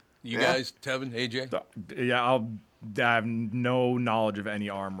the guy. You guys, Tevin, AJ? Yeah, I have no knowledge of any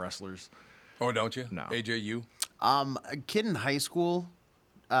arm wrestlers. Oh, don't you? No. AJ, you? A kid in high school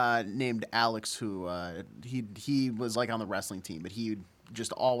named Alex who he was like on the wrestling team, but he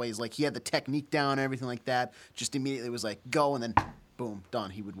just always like he had the technique down and everything like that. Just immediately was like go and then boom, done.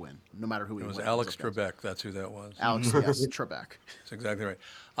 He would win no matter who he was. It was Alex Trebek. That's who that was. Alex, yes, Trebek. That's exactly right.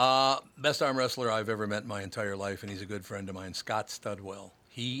 Best arm wrestler I've ever met in my entire life, and he's a good friend of mine, Scott Studwell.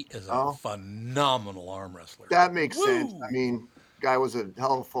 He is a phenomenal arm wrestler. That makes sense. I mean, guy was a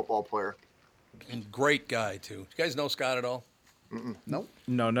hell of a football player. And great guy, too. You guys know Scott at all? Nope.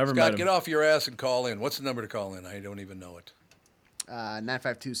 No, never met him. Scott, get off your ass and call in. What's the number to call in? I don't even know it.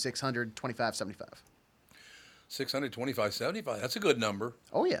 952-600-2575. 600-2575. That's a good number.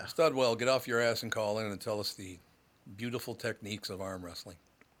 Oh, yeah. Studwell, get off your ass and call in and tell us the beautiful techniques of arm wrestling.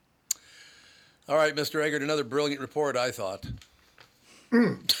 All right, Mr. Eggert, another brilliant report, I thought.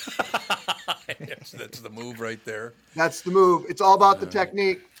 That's the move right there. That's the move. It's all about the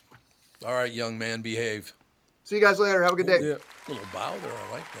technique. All right, young man, behave. See you guys later. Have a good day. Yeah. A little bow there.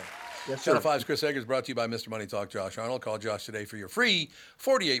 I like that. Yes, Channel 5's Chris Eggers brought to you by Mr. Money Talk, Josh Arnold. Call Josh today for your free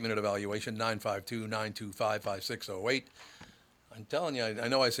 48-minute evaluation, 952-925-5608. I'm telling you, I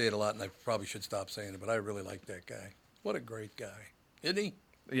know I say it a lot, and I probably should stop saying it, but I really like that guy. What a great guy. Isn't he?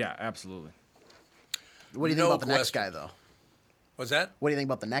 Yeah, absolutely. What do you think about the next guy, though? What's that? What do you think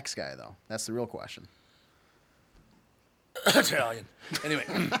about the next guy, though? That's the real question. Italian. Anyway,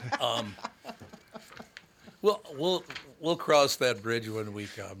 we'll cross that bridge when we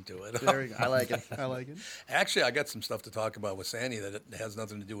come to it. There we go. I like it. Actually, I got some stuff to talk about with Sandy that has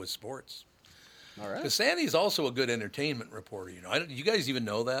nothing to do with sports. All right. Because Sandy's also a good entertainment reporter. You guys even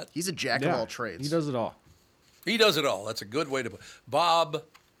know that? He's a jack of all trades. He does it all. He does it all. That's a good way to put it. Bob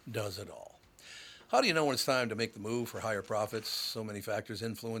does it all. How do you know when it's time to make the move for higher profits? So many factors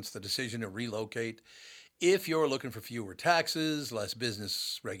influence the decision to relocate. If you're looking for fewer taxes, less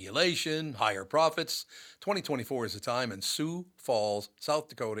business regulation, higher profits, 2024 is the time, and Sioux Falls, South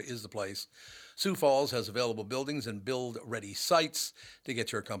Dakota is the place. Sioux Falls has available buildings and build-ready sites to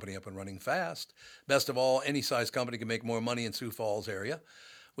get your company up and running fast. Best of all, any size company can make more money in Sioux Falls area.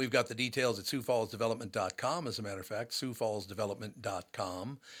 We've got the details at SiouxFallsDevelopment.com, as a matter of fact,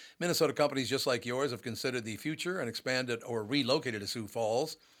 SiouxFallsDevelopment.com. Minnesota companies just like yours have considered the future and expanded or relocated to Sioux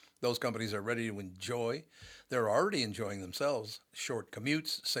Falls. Those companies are ready to enjoy. They're already enjoying themselves. Short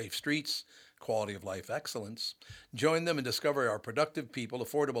commutes, safe streets, quality of life excellence. Join them and discover our productive people,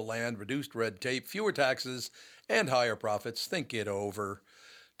 affordable land, reduced red tape, fewer taxes, and higher profits. Think it over.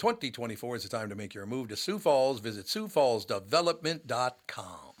 2024 is the time to make your move to Sioux Falls. Visit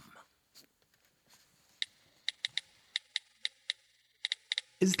SiouxFallsDevelopment.com.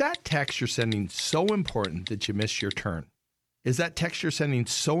 Is that text you're sending so important that you missed your turn? Is that text you're sending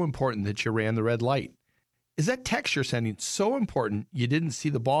so important that you ran the red light? Is that text you're sending so important you didn't see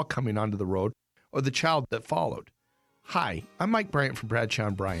the ball coming onto the road or the child that followed? Hi, I'm Mike Bryant from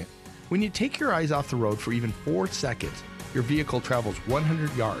Bradshaw & Bryant. When you take your eyes off the road for even 4 seconds, your vehicle travels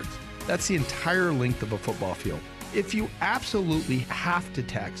 100 yards. That's the entire length of a football field. If you absolutely have to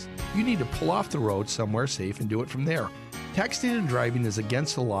text, you need to pull off the road somewhere safe and do it from there. Texting and driving is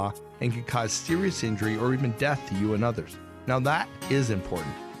against the law and can cause serious injury or even death to you and others. Now that is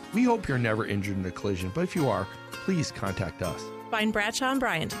important. We hope you're never injured in a collision, but if you are, please contact us. Find Bradshaw &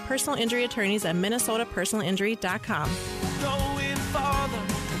 Bryant, personal injury attorneys at MinnesotaPersonalInjury.com. Going farther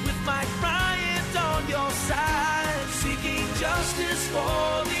with Mike Bryant on your side, seeking justice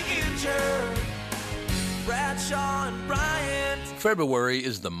for the injured. Bradshaw & Bryant. February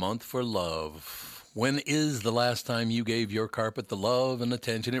is the month for love. When is the last time you gave your carpet the love and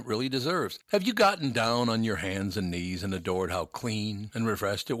attention it really deserves? Have you gotten down on your hands and knees and adored how clean and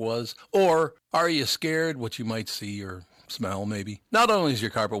refreshed it was? Or are you scared what you might see or smell maybe? Not only is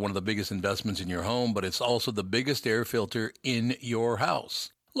your carpet one of the biggest investments in your home, but it's also the biggest air filter in your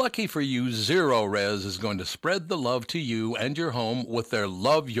house. Lucky for you, Zero Res is going to spread the love to you and your home with their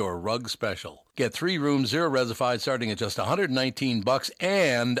Love Your Rug special. Get 3 rooms Zero Resified starting at just $119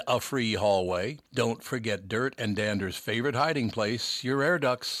 and a free hallway. Don't forget dirt and dander's favorite hiding place, your air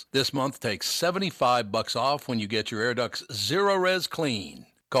ducts. This month take $75 off when you get your air ducts Zero Res clean.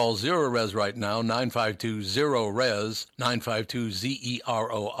 Call Zero Res right now, 952-ZERO-RES,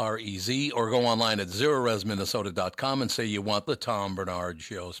 952-ZEROREZ, or go online at ZeroResMinnesota.com and say you want the Tom Barnard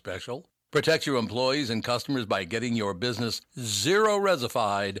Show special. Protect your employees and customers by getting your business Zero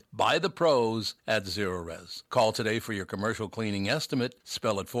Resified by the pros at Zero Res. Call today for your commercial cleaning estimate.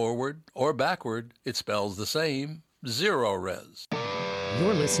 Spell it forward or backward. It spells the same. Zero Res.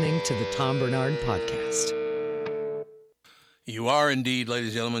 You're listening to the Tom Barnard Podcast. You are indeed, ladies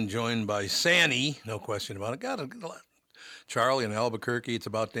and gentlemen, joined by Sandy. No question about it. Charlie in Albuquerque, it's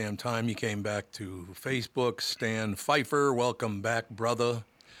about damn time you came back to Facebook. Stan Pfeiffer, welcome back, brother.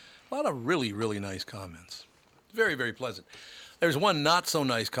 A lot of really, really nice comments. Very, very pleasant. There's one not so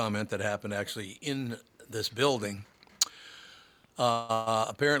nice comment that happened actually in this building.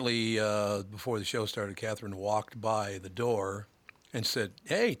 Apparently, before the show started, Catherine walked by the door and said,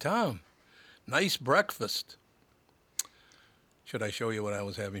 "Hey, Tom, nice breakfast." Should I show you what I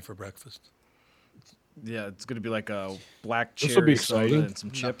was having for breakfast? Yeah, it's going to be like a black cherry soda and some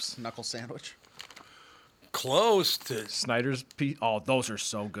chips. Knuckle sandwich. Close to Snyder's piece. Oh, those are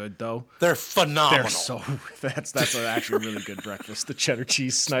so good, though. They're phenomenal. That's actually really good breakfast. The cheddar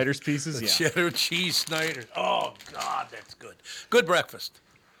cheese Snyder's pieces. Cheddar cheese Snyder's. Oh God, that's good. Good breakfast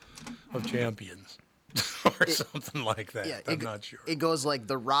of champions or something like that. Yeah, I'm not sure. It goes like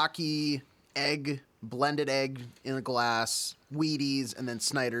the Rocky blended egg in a glass, Wheaties, and then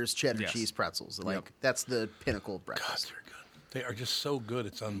Snyder's cheddar cheese pretzels. That's the pinnacle of breakfast. God, they're good. They are just so good.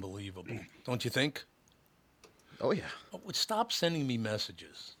 It's unbelievable. Don't you think? Oh yeah. Stop sending me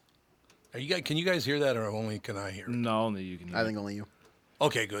messages. Can you guys hear that, or only can I hear it? No, only you can hear it. I think only you.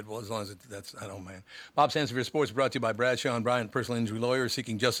 Okay, good. Well, as long as that's, I don't mind. Bob Sansevier Sports brought to you by Bradshaw & Bryant, personal injury lawyer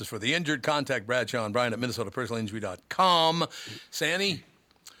seeking justice for the injured. Contact Bradshaw & Bryant at MinnesotaPersonalInjury.com. Sandy,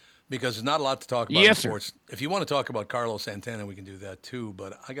 because there's not a lot to talk about in sports. Sir. If you want to talk about Carlos Santana, we can do that too,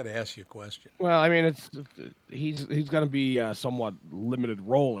 but I got to ask you a question. Well, I mean, he's going to be a somewhat limited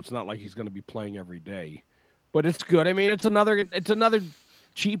role. It's not like he's going to be playing every day. But it's good. I mean, it's another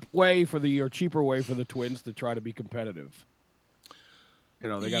cheaper way for the Twins to try to be competitive. You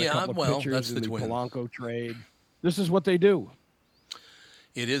know, they got a couple of pitchers in the Polanco trade. This is what they do.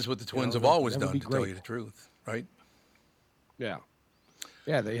 It is what the Twins have always done, to tell you the truth, right? Yeah.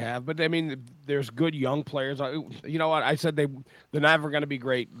 Yeah, they have. But, I mean, there's good young players. You know what? I said they're never going to be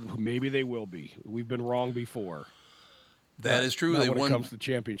great. Maybe they will be. We've been wrong before. That is true. Not They when won. it comes to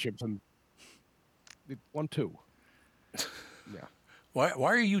championships. And they won 2. Yeah. Why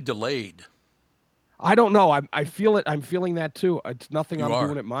are you delayed? I don't know. I feel it. I'm feeling that, too. It's nothing You I'm are.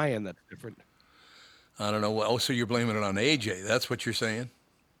 doing at my end that's different. I don't know. Oh, so you're blaming it on AJ. That's what you're saying?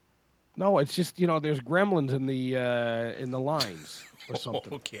 No, it's just, there's gremlins in the lines or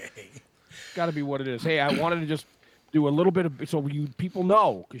something. Okay. Got to be what it is. Hey, I wanted to just do a little bit of, so you people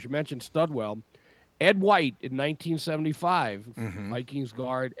know, because you mentioned Studwell. Ed White in 1975, Vikings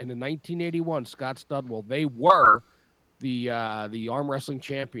guard, and in 1981, Scott Studwell. They were the arm wrestling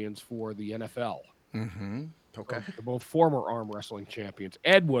champions for the NFL. Mm-hmm. Okay. They're both former arm wrestling champions.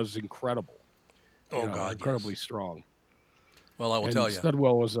 Ed was incredible. God, incredibly strong. Well, I will tell you.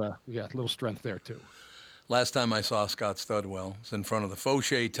 Studwell was a little strength there too. Last time I saw Scott Studwell was in front of the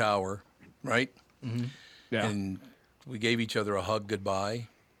Fauché Tower, right? Mm-hmm. Yeah. And we gave each other a hug goodbye.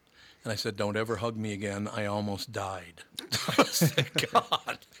 And I said, "Don't ever hug me again. I almost died." I said,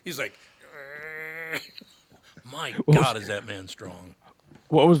 God. He's like, my God, is that man strong?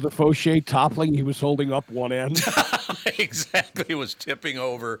 What was the Fauché toppling? He was holding up one end. Exactly. It was tipping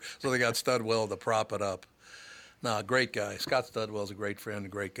over, so they got Studwell to prop it up. No, great guy. Scott Studwell's a great friend, a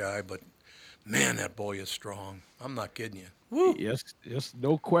great guy, but man, that boy is strong. I'm not kidding you. Woo. Yes,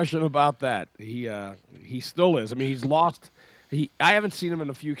 no question about that. He still is. I mean, he's lost. I haven't seen him in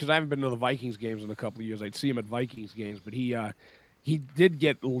a few because I haven't been to the Vikings games in a couple of years. I'd see him at Vikings games, but he did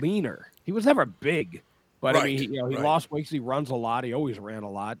get leaner. He was never big, but right. I mean, he lost weight. He runs a lot. He always ran a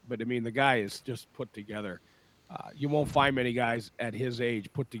lot, but I mean, the guy is just put together. You won't find many guys at his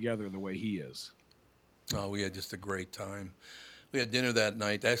age put together the way he is. Oh, we had just a great time. We had dinner that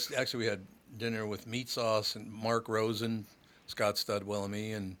night. Actually, we had dinner with Meat Sauce and Mark Rosen, Scott Studwell, and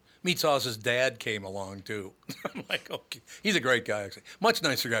me, and Meat Sauce's dad came along too. I'm like, okay, he's a great guy. Actually, much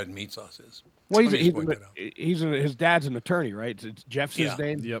nicer guy than Meat Sauce is. Well, his dad's an attorney, right? It's Jeff's his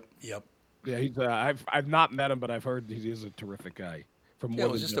name. Yep. Yeah, he's. I've not met him, but I've heard he is a terrific guy. It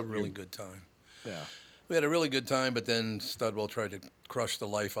was just a really good time. Yeah. We had a really good time, but then Studwell tried to crush the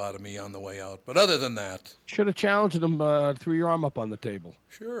life out of me on the way out. But other than that, should have challenged him, threw your arm up on the table.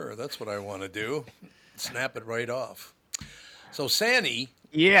 Sure, that's what I want to do. Snap it right off. So, Sandy.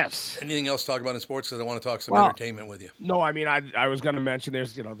 Yes. Anything else to talk about in sports? Because I want to talk some entertainment with you. No, I mean, I was going to mention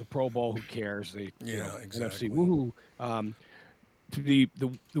there's, the Pro Bowl. Who cares? Exactly. NFC. Woohoo.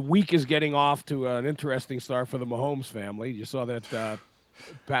 The week is getting off to an interesting start for the Mahomes family. You saw that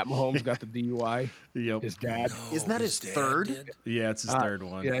Pat Mahomes got the DUI. Yep. His dad. Isn't that his third? Yeah, it's his third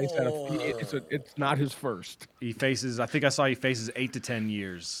one. Yeah, it's not his first. He faces 8 to 10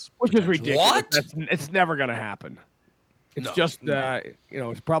 years. Which is ridiculous. What? It's never going to happen. It's just,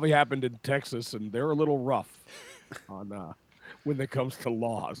 it's probably happened in Texas, and they're a little rough on when it comes to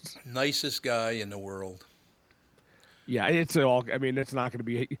laws. Nicest guy in the world. Yeah, it's not going to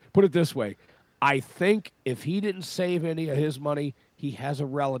be. Put it this way. I think if he didn't save any of his money, he has a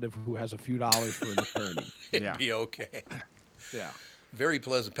relative who has a few dollars for an attorney. It'd be okay. Yeah. Very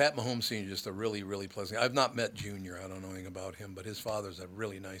pleasant. Pat Mahomes Sr. just a really, really pleasant. I've not met Junior. I don't know anything about him, but his father's a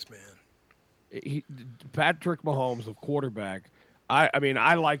really nice man. Patrick Mahomes, the quarterback.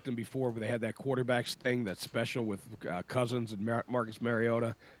 I liked him before, but they had that quarterbacks thing that's special with Cousins and Marcus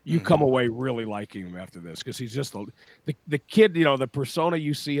Mariota. You come away really liking him after this because he's just the kid, the persona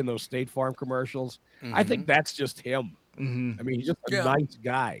you see in those State Farm commercials. Mm-hmm. I think that's just him. Mm-hmm. I mean, he's just a nice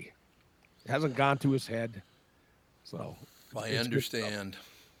guy. It hasn't gone to his head. So I understand.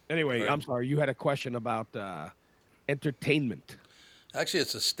 Anyway, Right. I'm sorry. You had a question about entertainment. Actually,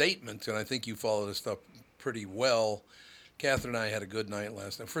 it's a statement, and I think you follow this stuff pretty well. Catherine and I had a good night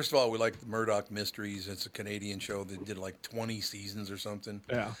last night. First of all, we like the Murdoch Mysteries. It's a Canadian show that did like 20 seasons or something.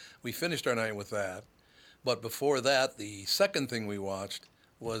 Yeah. We finished our night with that. But before that, the second thing we watched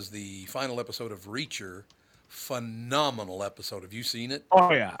was the final episode of Reacher. Phenomenal episode. Have you seen it?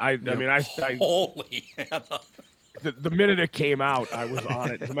 Oh, yeah. I Holy Hannah. The minute it came out, I was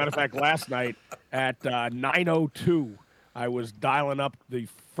on it. As a matter of fact, last night at 9:02, I was dialing up the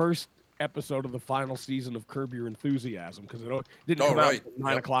first episode of the final season of Curb Your Enthusiasm because it didn't come out until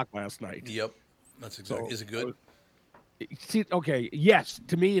 9 o'clock last night. Yep. That's exactly. So, is it good? Yes.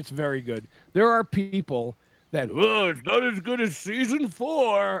 To me, it's very good. There are people that, it's not as good as season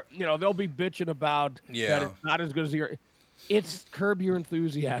 4. They'll be bitching about that it's not as good as it's Curb Your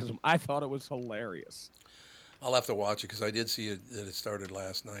Enthusiasm. I thought it was hilarious. I'll have to watch it because I did see that it started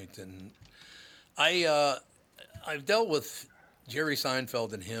last night, and I've dealt with Jerry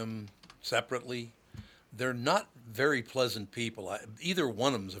Seinfeld and him separately. They're not very pleasant people. Either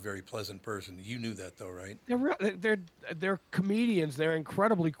one of them's a very pleasant person. You knew that, though, right? They're comedians. They're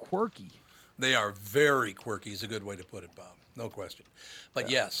incredibly quirky. They are very quirky is a good way to put it, Bob. No question. But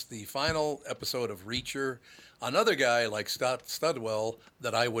yes, the final episode of Reacher, another guy like Studwell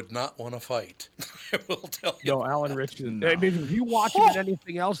that I would not want to fight. I will tell you. No, Alan Richardson. No. I mean, if you watch him in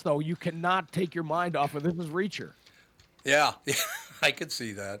anything else, though, you cannot take your mind off of this is Reacher. Yeah, I could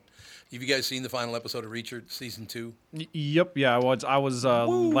see that. Have you guys seen the final episode of Reacher, season 2? Yep. Yeah, I was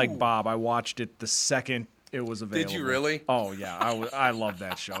like Bob. I watched it the second it was available. Did you really? Oh yeah, I love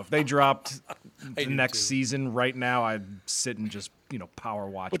that show. If they dropped the next season right now, I'd sit and just power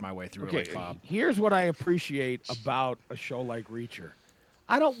watch my way through it like Bob. Here's what I appreciate about a show like Reacher.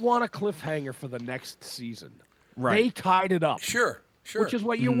 I don't want a cliffhanger for the next season. Right. They tied it up. Sure. Which is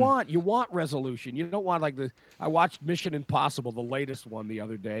what you want. You want resolution. You don't want I watched Mission Impossible, the latest one, the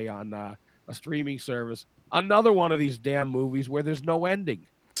other day on a streaming service. Another one of these damn movies where there's no ending.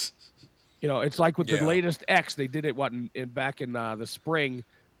 It's like with the latest X, they did it back in the spring.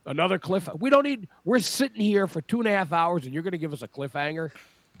 Another cliff. We're sitting here for 2.5 hours and you're going to give us a cliffhanger.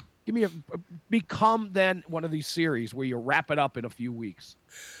 Become then one of these series where you wrap it up in a few weeks.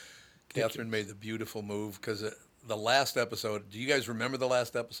 Catherine made the beautiful move because the last episode, do you guys remember the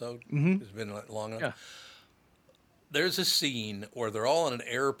last episode? Mm-hmm. It's been long enough. Yeah. There's a scene where they're all on an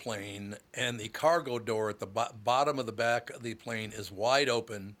airplane and the cargo door at the bottom of the back of the plane is wide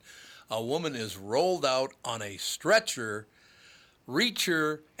open. A woman is rolled out on a stretcher.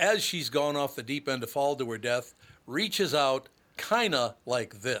 Reacher, as she's gone off the deep end to fall to her death, reaches out kind of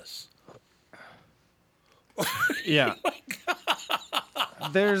like this. Yeah.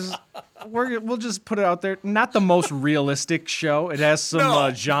 We'll just put it out there. Not the most realistic show. It has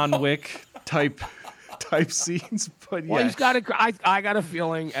some John Wick type scenes, but yeah. Well, he's got I got a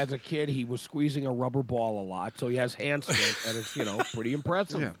feeling as a kid he was squeezing a rubber ball a lot, so he has hand strength, and it's pretty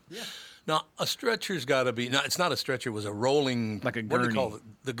impressive. Yeah. Now a stretcher's got to be. No, it's not a stretcher. It was a rolling, like a What gurney. do you call it?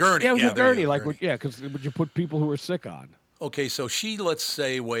 The gurney. Yeah, it was a gurney. Because would you put people who are sick on? Okay, so she, let's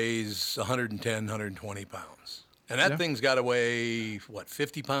say, weighs 110, 120 pounds. And that thing's got to weigh,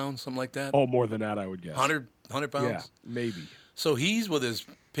 50 pounds, something like that? Oh, more than that, I would guess. 100 pounds? Yeah, maybe. So he's with his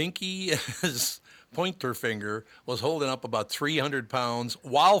pinky, his pointer finger, was holding up about 300 pounds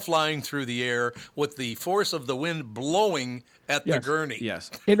while flying through the air with the force of the wind blowing at the gurney. Yes.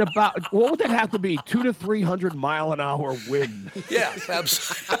 In about, what would that have to be, 200 to 300 mile an hour wind? Yes,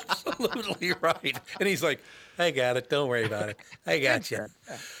 absolutely right. And he's like, I got it. Don't worry about it. I got you.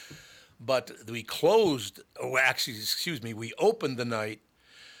 But we we opened the night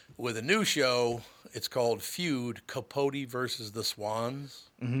with a new show. It's called Feud, Capote versus the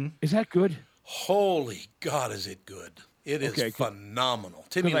Swans. Mm-hmm. Is that good? Holy God, is it good. It is phenomenal.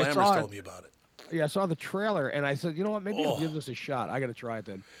 Timmy Lammers told me about it. Yeah, I saw the trailer, and I said, you know what, maybe I'll give this a shot. I got to try it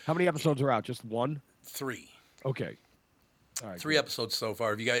then. How many episodes are out? Just one? 3. Okay. All right, 3 episodes so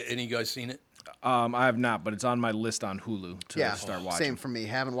far. Have any of you guys seen it? I have not, but it's on my list on Hulu to start watching. Same for me.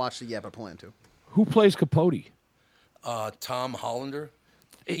 Haven't watched it yet, but plan to. Who plays Capote? Tom Hollander.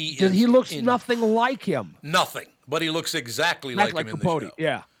 He looks nothing like him. Nothing, but he looks exactly like him in Capote. the show.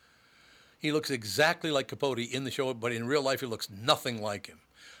 Yeah. He looks exactly like Capote in the show, but in real life, he looks nothing like him.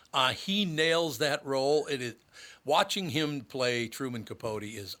 He nails that role. Watching him play Truman Capote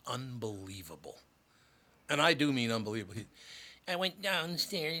is unbelievable, and I do mean unbelievable. I went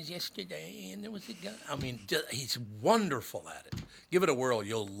downstairs yesterday, and there was a guy. I mean, he's wonderful at it. Give it a whirl.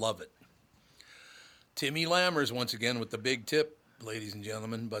 You'll love it. Timmy Lammers, once again, with the big tip, ladies and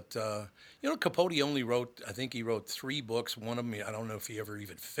gentlemen. But, Capote only wrote, I think he wrote 3 books. One of them, I don't know if he ever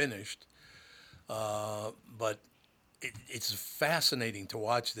even finished. But it's fascinating to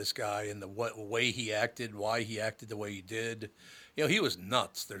watch this guy and the way he acted, why he acted the way he did. He was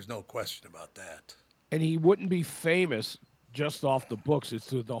nuts. There's no question about that. And he wouldn't be famous just off the books. It's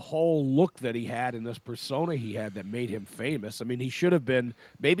the whole look that he had and this persona he had that made him famous. I mean, he should have been,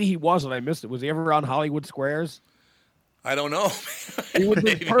 maybe he wasn't, I missed it. Was he ever on Hollywood Squares? I don't know. He would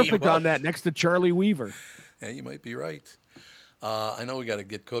have been perfect on that next to Charlie Weaver. Yeah, you might be right. I know we got to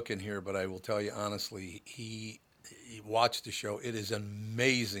get cooking here, but I will tell you honestly, he watched the show. It is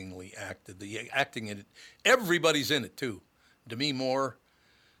amazingly acted. The acting in it, everybody's in it too. Demi Moore,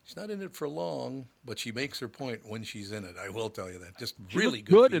 she's not in it for long, but she makes her point when she's in it. I will tell you that. Just really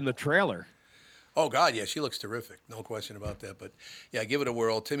good in the trailer. Oh, God, yeah, she looks terrific. No question about that. But, yeah, give it a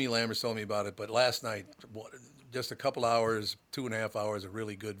whirl. Timmy Lammers told me about it. But last night, just a couple hours, 2.5 hours of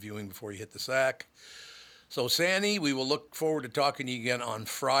really good viewing before you hit the sack. So, Sandy, we will look forward to talking to you again on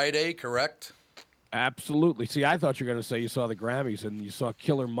Friday, correct? Absolutely. See, I thought you were going to say you saw the Grammys and you saw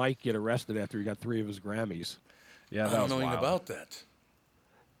Killer Mike get arrested after he got 3 of his Grammys. Yeah, I don't know anything about that.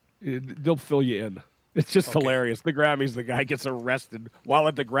 They'll fill you in. It's just hilarious. The Grammys, the guy gets arrested while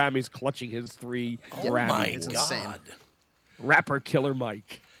at the Grammys clutching his 3 Grammys. Oh, my God. Rapper Killer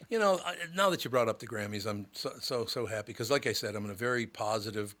Mike. You know, now that you brought up the Grammys, I'm so happy because, like I said, I'm in a very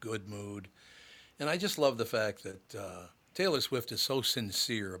positive, good mood. And I just love the fact that Taylor Swift is so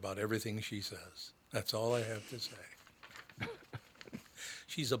sincere about everything she says. That's all I have to say.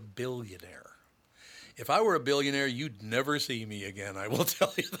 She's a billionaire. If I were a billionaire, you'd never see me again. I will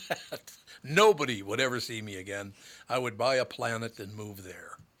tell you that. Nobody would ever see me again. I would buy a planet and move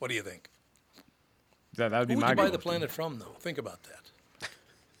there. What do you think? That would be my goal. Who would you buy the planet from, though? Think about that.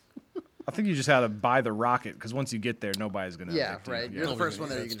 I think you just had to buy the rocket because once you get there, nobody's going to. Yeah, right. You're the first one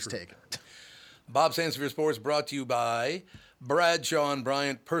there. You can just take it. Bob Sansevier Sports brought to you by Bradshaw and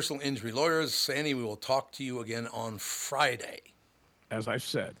Bryant, personal injury lawyers. Sandy, we will talk to you again on Friday. As I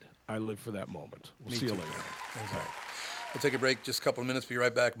said, I live for that moment. We'll see you later. That's right. We'll take a break, just a couple of minutes, be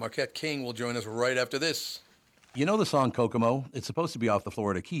right back. Marquette King will join us right after this. You know the song Kokomo? It's supposed to be off the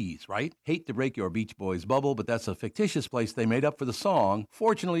Florida Keys, right? Hate to break your Beach Boys bubble, but that's a fictitious place they made up for the song.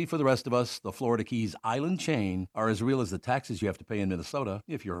 Fortunately for the rest of us, the Florida Keys island chain are as real as the taxes you have to pay in Minnesota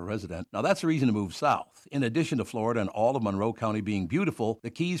if you're a resident. Now that's a reason to move south. In addition to Florida and all of Monroe County being beautiful, the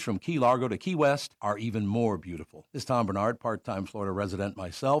Keys from Key Largo to Key West are even more beautiful. This is Tom Barnard, part-time Florida resident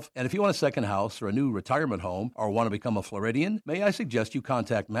myself, and if you want a second house or a new retirement home or want to become a Floridian, may I suggest you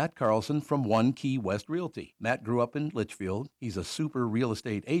contact Matt Carlson from One Key West Realty. Matt grew up in Litchfield. He's a super real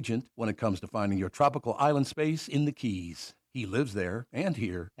estate agent when it comes to finding your tropical island space in the Keys. He lives there and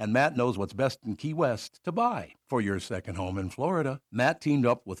here, and Matt knows what's best in Key West to buy for your second home in Florida. Matt teamed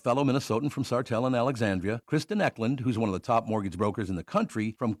up with fellow Minnesotan from Sartell and Alexandria, Kristen Eklund, who's one of the top mortgage brokers in the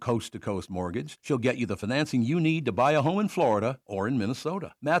country from Coast to Coast Mortgage. She'll get you the financing you need to buy a home in Florida or in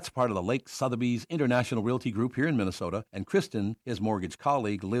Minnesota. Matt's part of the Lake Sotheby's International Realty Group here in Minnesota, and Kristen, his mortgage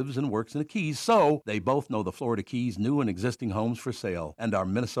colleague, lives and works in the Keys, so they both know the Florida Keys' new and existing homes for sale and are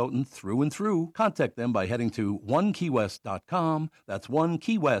Minnesotan through and through. Contact them by heading to onekeywest.com. That's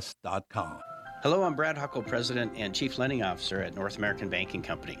onekeywest.com. Hello, I'm Brad Huckle, President and Chief Lending Officer at North American Banking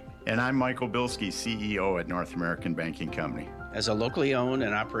Company. And I'm Michael Bilski, CEO at North American Banking Company. As a locally owned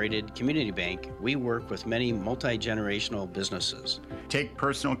and operated community bank, we work with many multi-generational businesses. Take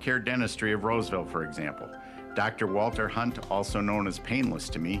Personal Care Dentistry of Roseville, for example. Dr. Walter Hunt, also known as Painless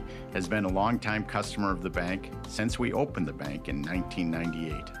to me, has been a longtime customer of the bank since we opened the bank in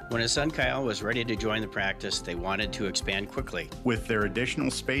 1998. When his son Kyle was ready to join the practice, they wanted to expand quickly. With their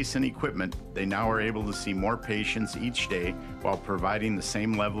additional space and equipment, they now are able to see more patients each day while providing the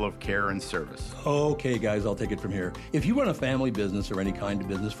same level of care and service. Okay, guys, I'll take it from here. If you run a family business or any kind of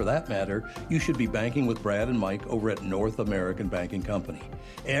business for that matter, you should be banking with Brad and Mike over at North American Banking Company.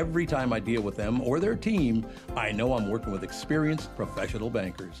 Every time I deal with them or their team, I know I'm working with experienced professional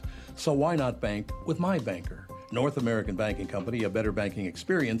bankers. So why not bank with my banker? North American Banking Company, a better banking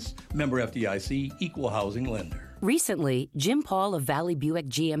experience, member FDIC, equal housing lender. Recently, Jim Paul of Valley Buick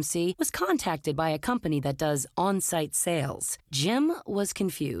GMC was contacted by a company that does on-site sales. Jim was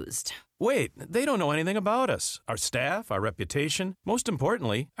confused. Wait, they don't know anything about us, our staff, our reputation, most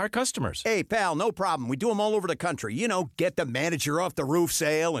importantly, our customers. Hey, pal, no problem. We do them all over the country. You know, get the manager off the roof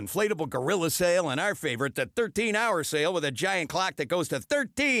sale, inflatable gorilla sale, and our favorite, the 13-hour sale with a giant clock that goes to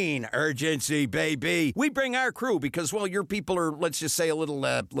 13. Urgency, baby. We bring our crew because, well, your people are, let's just say, a little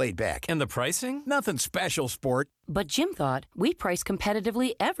laid back. And the pricing? Nothing special, sport. But Jim thought we price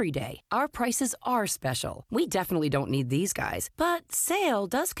competitively every day. Our prices are special. We definitely don't need these guys. But sale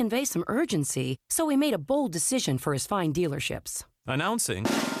does convey some urgency, so we made a bold decision for his fine dealerships. Announcing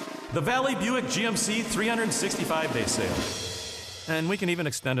the Valley Buick GMC 365-day sale. And we can even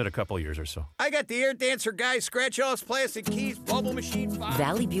extend it a couple years or so. I got the air dancer guys, scratch-offs, plastic keys, bubble machine.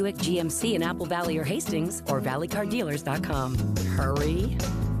 Valley Buick GMC in Apple Valley or Hastings or valleycardealers.com. Hurry.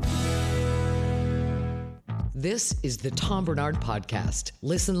 This is the Tom Barnard Podcast.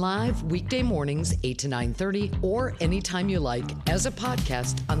 Listen live weekday mornings 8 to 9:30 or anytime you like as a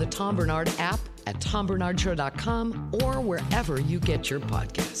podcast on the Tom Barnard app at tombarnardshow.com or wherever you get your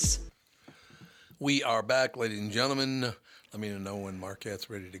podcasts. We are back, ladies and gentlemen. Let me know when Marquette's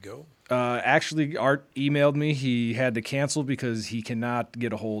ready to go. Actually, Art emailed me. He had to cancel because he cannot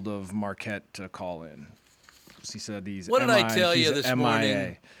get a hold of Marquette to call in. He said he's What did I tell you this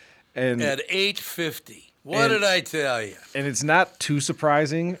morning and at 8:50? What did I tell you? And it's not too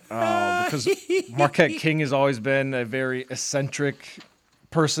surprising because Marquette King has always been a very eccentric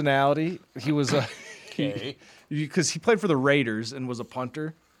personality. He was because he played for the Raiders and was a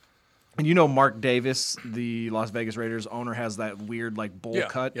punter. And you know Mark Davis, the Las Vegas Raiders owner, has that weird like bowl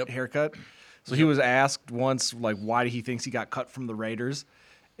cut haircut. So he was asked once, like, why he thinks he got cut from the Raiders.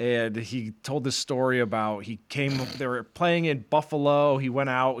 And he told this story about they were playing in Buffalo. He went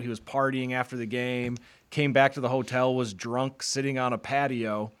out, he was partying after the game, came back to the hotel, was drunk, sitting on a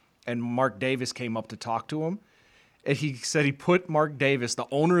patio, and Mark Davis came up to talk to him. And he said he put Mark Davis, the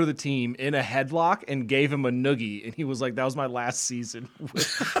owner of the team, in a headlock and gave him a noogie. And he was like, that was my last season with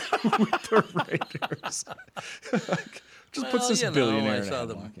the Raiders. Just puts this billionaire in a saw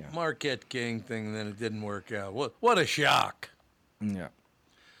headlock. The Marquette King thing, and then it didn't work out. What a shock. Yeah.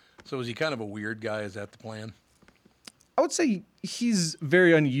 So is he kind of a weird guy? Is that the plan? I would say he's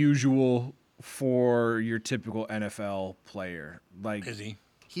very unusual for your typical NFL player. Like, is he?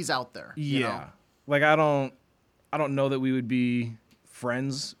 He's out there. Yeah. You know? Like, I don't know that we would be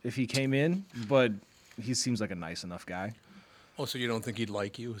friends if he came in, but he seems like a nice enough guy. Oh, so you don't think he'd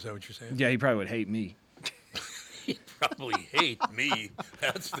like you? Is that what you're saying? Yeah, he probably would hate me. He'd probably hate me.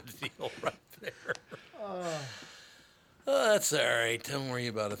 That's the deal right there. That's all right. Don't worry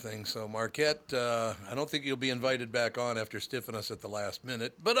about a thing. So, Marquette, I don't think you'll be invited back on after stiffing us at the last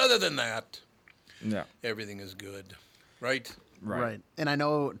minute. But other than that, everything is good. Right? Right. And I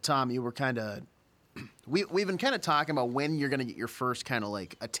know, Tom, you were kind of... We've been kind of talking about when you're going to get your first kind of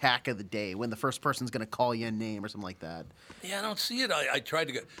like attack of the day, when the first person's going to call you a name or something like that. Yeah, I don't see it. I tried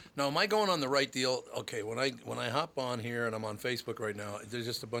to go. Now, am I going on the right deal? Okay, when I hop on here and I'm on Facebook right now, there's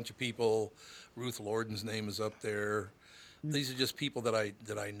just a bunch of people. Ruth Lorden's name is up there. These are just people that I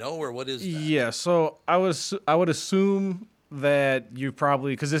know, or what is that? Yeah, so I would assume that you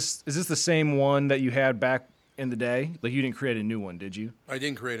probably, because is this the same one that you had back in the day? Like, you didn't create a new one, did you? I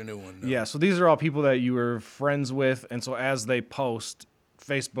didn't create a new one. No. Yeah, so these are all people that you were friends with, and so as they post,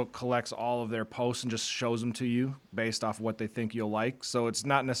 Facebook collects all of their posts and just shows them to you based off what they think you'll like. So it's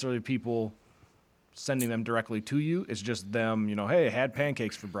not necessarily people sending them directly to you. It's just them, hey, I had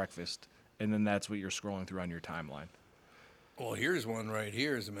pancakes for breakfast, and then that's what you're scrolling through on your timeline. Well, here's one right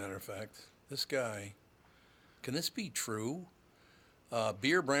here, as a matter of fact. This guy, can this be true?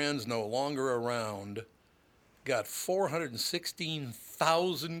 Beer Brand's no longer around. Got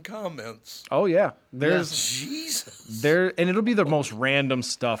 416,000 comments. Oh yeah, there's Jesus. And it'll be the most random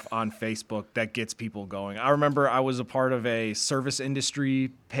stuff on Facebook that gets people going. I remember I was a part of a service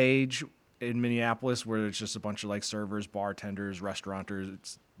industry page in Minneapolis where it's just a bunch of like servers, bartenders,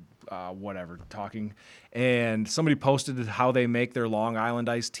 restaurateurs, whatever, talking, and somebody posted how they make their Long Island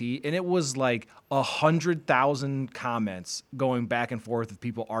iced tea, and it was like 100,000 comments going back and forth of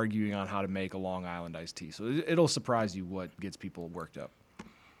people arguing on how to make a Long Island iced tea. So it'll surprise you what gets people worked up.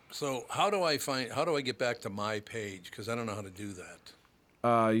 So how do I get back to my page? Because I don't know how to do that.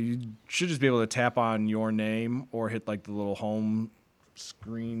 You should just be able to tap on your name or hit like the little home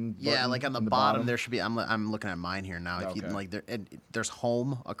screen button. Yeah, like on the bottom there should be. I'm looking at mine here now. If Okay. you like, there's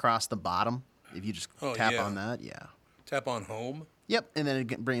home across the bottom. If you just tap on that, Tap on home. Yep, and then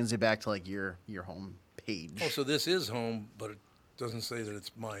it brings you back to like your home page. Oh, so this is home, but it doesn't say that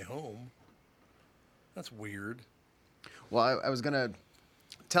it's my home. That's weird. Well, I was gonna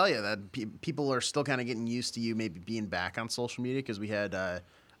tell you that people are still kind of getting used to you maybe being back on social media, because we had a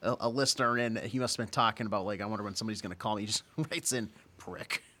listener in. He must have been talking about, like, I wonder when somebody's gonna call me. He just writes in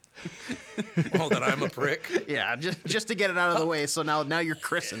prick. Oh, that I'm a prick? Yeah, just to get it out of the way. So now you're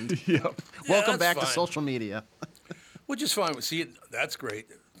christened. Yep. Welcome back to fine. social media. Which is fine. See, that's great.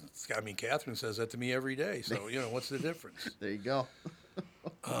 I mean, Catherine says that to me every day. So, what's the difference? There you go.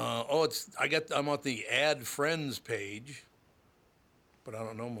 I'm on the add friends page, but I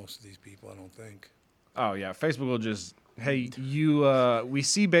don't know most of these people, I don't think. Oh yeah, Facebook will just, hey, we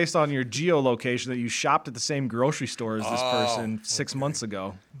see based on your geolocation that you shopped at the same grocery store as this person 6 months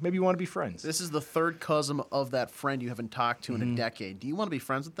ago. Maybe you want to be friends. This is the third cousin of that friend you haven't talked to in a decade. Do you want to be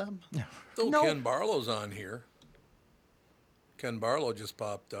friends with them? Yeah. Oh, No. Ken Barlow's on here. Ken Barlow just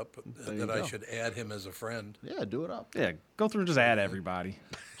popped up that I should add him as a friend. Yeah, do it up. Yeah, go through and just add everybody.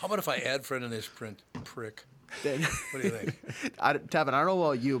 How about if I add friend in this prick? What do you think? Tevin, I don't know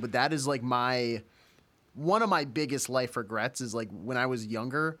about you, but that is like one of my biggest life regrets is like when I was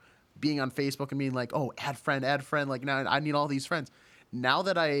younger, being on Facebook and being like, oh, add friend. Like, now I need all these friends. Now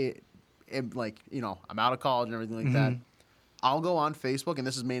that I am like, I'm out of college and everything like that, I'll go on Facebook, and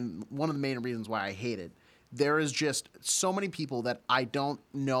this is one of the main reasons why I hate it. There is just so many people that I don't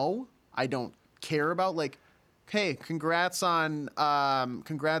know, I don't care about. Like, hey, congrats on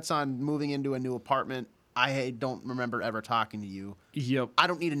moving into a new apartment. I don't remember ever talking to you. Yep. I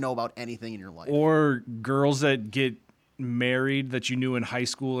don't need to know about anything in your life. Or girls that get married that you knew in high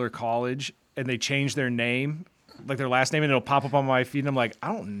school or college, and they change their name, like their last name, and it'll pop up on my feed, and I'm like,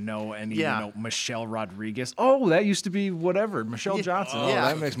 I don't know any, Michelle Rodriguez. Oh, that used to be whatever, Michelle Johnson. Oh,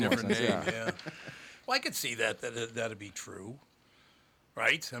 that makes more sense. Yeah. Well, I could see that'd be true.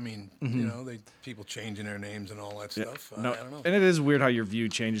 Right? I mean, people changing their names and all that stuff. I don't know. And it is weird how your view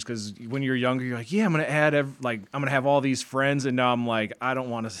changes because when you're younger, you're like, I'm going to add, I'm going to have all these friends. And now I'm like, I don't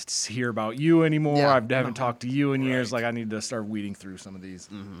want to hear about you anymore. I haven't talked to you in years. Like, I need to start weeding through some of these.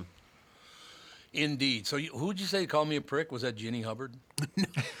 Mm-hmm. Indeed. So who'd you say called me a prick? Was that Ginny Hubbard?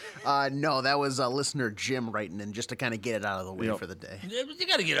 No, that was listener Jim writing in just to kind of get it out of the way for the day. You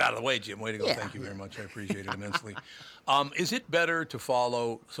got to get it out of the way, Jim. Way to go. Yeah. Thank you very much. I appreciate it immensely. Is it better to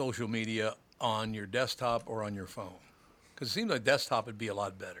follow social media on your desktop or on your phone? Because it seems like desktop would be a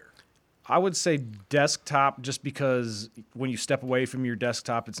lot better. I would say desktop just because when you step away from your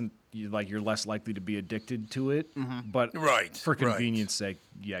desktop, you're less likely to be addicted to it. Mm-hmm. But for convenience sake,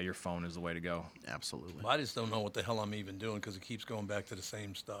 your phone is the way to go. Absolutely. Well, I just don't know what the hell I'm even doing because it keeps going back to the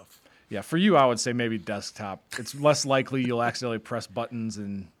same stuff. Yeah, for you, I would say maybe desktop. It's less likely you'll accidentally press buttons.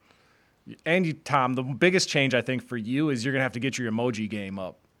 And Tom, the biggest change I think for you is you're going to have to get your emoji game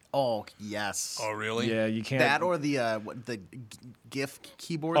up. Oh, yes. Oh, really? Yeah, you can't. That or the GIF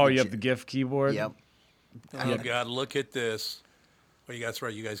keyboard. Oh, you have the GIF keyboard? Yep. Oh, God, look at this. Well, that's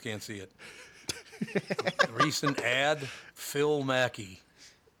right. You guys can't see it. Recent ad, Phil Mackey.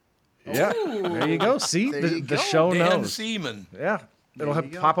 Yeah, there you go. See, the show knows. Dan Seaman. Yeah. It'll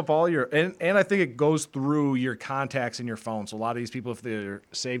pop up all your, and I think it goes through your contacts in your phone. So a lot of these people, if they're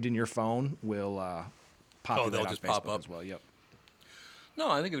saved in your phone, will pop they'll just Facebook pop up as well. Yep. No,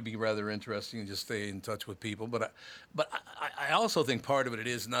 I think it'd be rather interesting to just stay in touch with people. But I also think part of it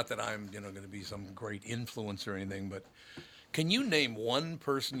is not that I'm going to be some great influencer or anything, but can you name one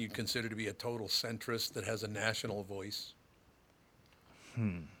person you consider to be a total centrist that has a national voice?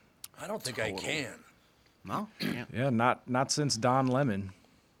 I don't think I can. No? Yeah, not since Don Lemon.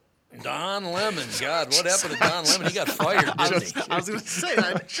 Don Lemon, God, what happened to Don Lemon? He got fired, didn't he? I was going to say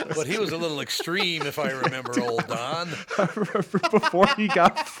that. But he was a little extreme, if I remember, old Don. I remember before he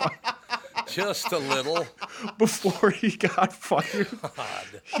got fired. Just a little. Before he got fired,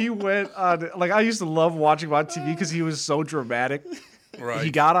 he went on. Like, I used to love watching him on TV because he was so dramatic. Right. He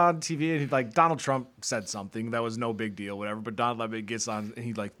got on TV and Donald Trump said something that was no big deal, whatever. But Don Lemon gets on and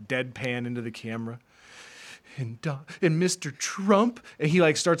he deadpan into the camera. And Mr. Trump, and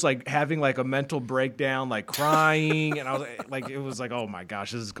he starts having a mental breakdown, crying, and I was it was oh my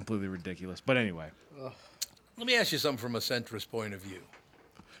gosh, this is completely ridiculous. But anyway, let me ask you something from a centrist point of view.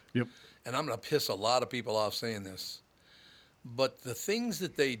 Yep. And I'm going to piss a lot of people off saying this, but the things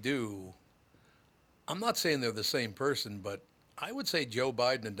that they do, I'm not saying they're the same person, but I would say Joe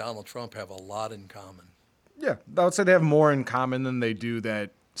Biden and Donald Trump have a lot in common. Yeah, I would say they have more in common than they do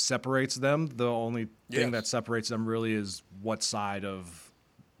that separates them. The only thing that separates them really is what side of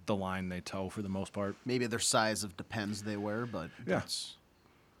the line they toe for the most part. Maybe their size of Depends they wear, but that's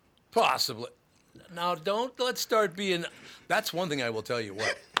possibly. Now, let's start being. That's one thing I will tell you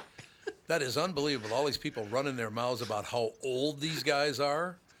what. That is unbelievable. All these people running their mouths about how old these guys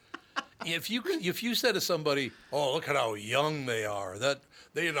are. If you said to somebody, "Oh, look at how young they are," that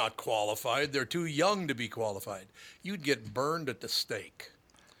they're not qualified. They're too young to be qualified. You'd get burned at the stake.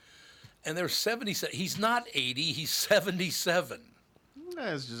 And they're 77. He's not 80. He's 77.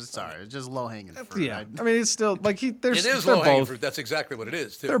 It's just low hanging fruit. Yeah, I mean, it's still it is low hanging fruit. That's exactly what it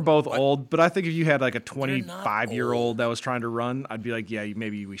is too. They're both old, but I think if you had a 25-year-old that was trying to run, I'd be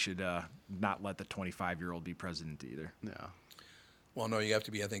maybe we should not let the 25-year-old be president either. Yeah. Well, no, you have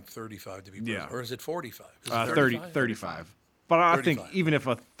to be 35 to be president. Yeah. Or is it 45? 35. But I think even if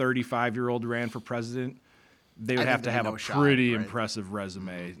a 35-year-old ran for president, they would have to have a pretty impressive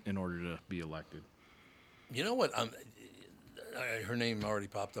resume in order to be elected. You know what? Her name already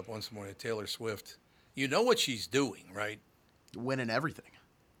popped up once more, Taylor Swift. You know what she's doing, right? Winning everything.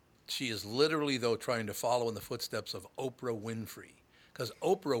 She is literally, though, trying to follow in the footsteps of Oprah Winfrey. Because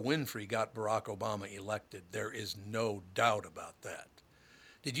Oprah Winfrey got Barack Obama elected. There is no doubt about that.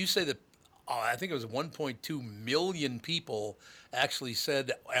 Did you say that? I think it was 1.2 million people actually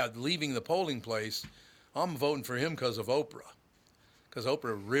said, leaving the polling place, I'm voting for him because of Oprah. Because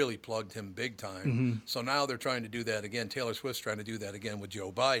Oprah really plugged him big time. Mm-hmm. So now they're trying to do that again. Taylor Swift's trying to do that again with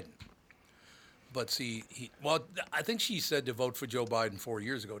Joe Biden. But see, I think she said to vote for Joe Biden 4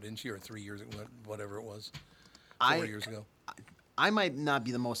 years ago, didn't she? Or 3 years ago, whatever it was. 4 years ago. I might not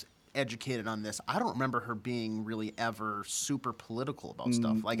be the most educated on this. I don't remember her being really ever super political about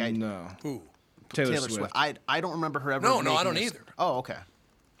stuff. No. Who? Taylor Swift. I don't remember her ever. No, I don't either. Oh, okay.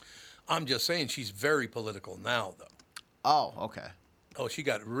 I'm just saying she's very political now, though. Oh, okay. Oh, she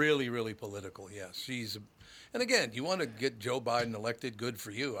got really, really political. Yes, and again, you want to get Joe Biden elected? Good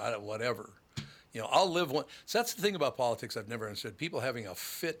for you. Whatever. I'll live one. So that's the thing about politics I've never understood. People having a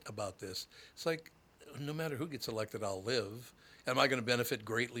fit about this. It's like, no matter who gets elected, I'll live. Am I going to benefit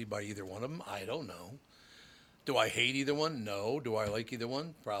greatly by either one of them? I don't know. Do I hate either one? No. Do I like either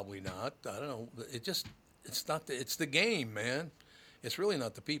one? Probably not. I don't know. It's the game, man. It's really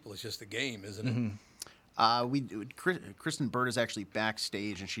not the people. It's just the game, isn't it? Mm-hmm. Kristen Burt is actually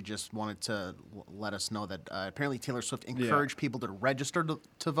backstage, and she just wanted to let us know that apparently Taylor Swift encouraged people to register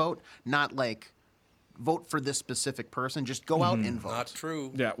to vote, not like vote for this specific person. Just go out and vote. Not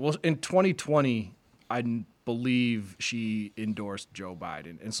true. Yeah. Well, in 2020, I believe she endorsed Joe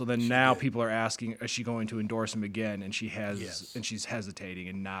Biden, and so then now people are asking, is she going to endorse him again? And she has, and she's hesitating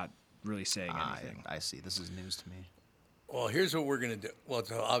and not really saying anything. I see. This is news to me. Well, here's what we're going to do. Well,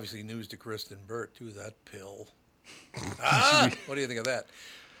 it's obviously news to Kristen Burt, too, that pill. What do you think of that?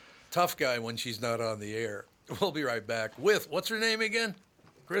 Tough guy when she's not on the air. We'll be right back with, what's her name again?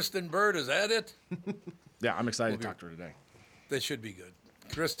 Kristen Burt, is that it? Yeah, I'm excited to talk to her today. That should be good.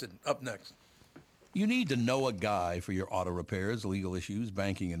 Kristen, up next. You need to know a guy for your auto repairs, legal issues,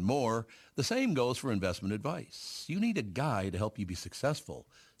 banking, and more. The same goes for investment advice. You need a guy to help you be successful,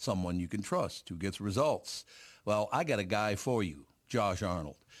 someone you can trust, who gets results. Well, I got a guy for you, Josh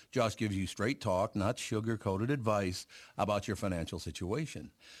Arnold. Josh gives you straight talk, not sugar-coated advice about your financial situation.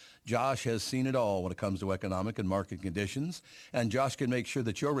 Josh has seen it all when it comes to economic and market conditions, and Josh can make sure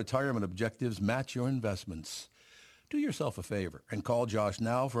that your retirement objectives match your investments. Do yourself a favor and call Josh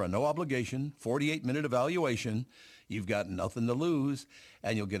now for a no-obligation, 48-minute evaluation. You've got nothing to lose,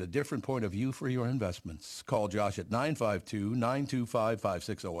 and you'll get a different point of view for your investments. Call Josh at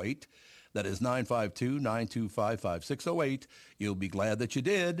 952-925-5608. That is 952-925-5608. You'll be glad that you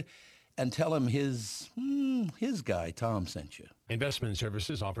did. And tell him his guy, Tom, sent you. Investment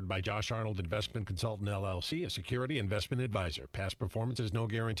services offered by Josh Arnold Investment Consultant, LLC, a security investment advisor. Past performance is no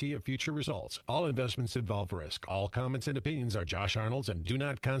guarantee of future results. All investments involve risk. All comments and opinions are Josh Arnold's and do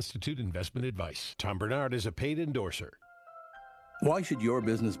not constitute investment advice. Tom Barnard is a paid endorser. Why should your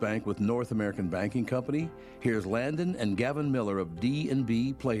business bank with North American Banking Company? Here's Landon and Gavin Miller of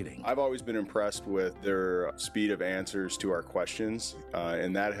D&B Plating. I've always been impressed with their speed of answers to our questions,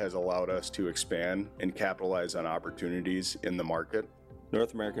 and that has allowed us to expand and capitalize on opportunities in the market.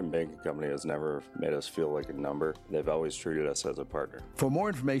 North American Banking Company has never made us feel like a number. They've always treated us as a partner. For more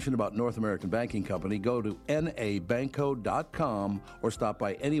information about North American Banking Company, go to nabankco.com or stop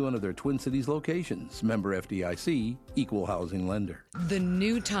by any one of their Twin Cities locations. Member FDIC, Equal Housing Lender. The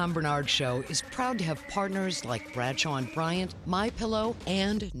new Tom Barnard Show is proud to have partners like Bradshaw & Bryant, MyPillow,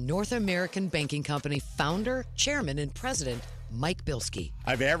 and North American Banking Company founder, chairman, and president, Mike Bilski.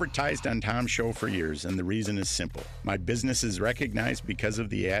 I've advertised on Tom's show for years, and the reason is simple. My business is recognized because of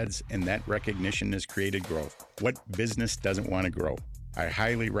the ads, and that recognition has created growth. What business doesn't want to grow? I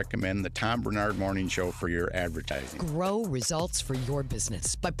highly recommend the Tom Barnard Morning Show for your advertising. Grow results for your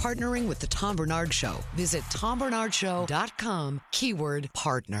business by partnering with the Tom Barnard Show. Visit TomBarnardShow.com, keyword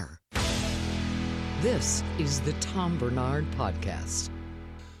partner. This is the Tom Barnard Podcast.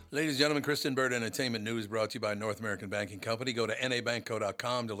 Ladies and gentlemen, Kristen Burt Entertainment News brought to you by North American Banking Company. Go to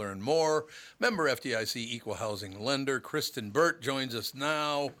nabankco.com to learn more. Member FDIC, Equal Housing Lender. Kristen Burt joins us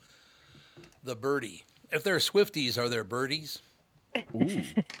now. The birdie. If there are Swifties, are there birdies? Ooh.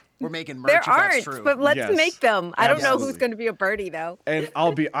 We're making merch. There aren't, but let's make them. I don't know who's going to be a birdie, though. And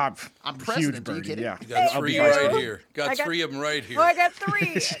I'm president. huge birdie. Yeah. You got three right here. Got three of them right here. Oh, I got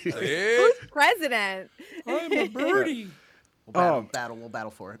three. Who's president? I'm a birdie. We'll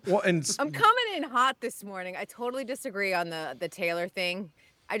battle for it. Well, and I'm coming in hot this morning. I totally disagree on the Taylor thing.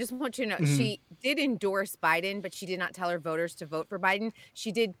 I just want you to know she did endorse Biden, but she did not tell her voters to vote for Biden.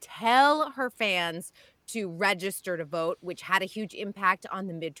 She did tell her fans to register to vote, which had a huge impact on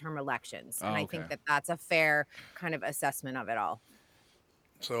the midterm elections. And I think that that's a fair kind of assessment of it all.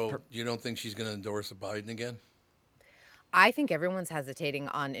 So you don't think she's going to endorse Biden again? I think everyone's hesitating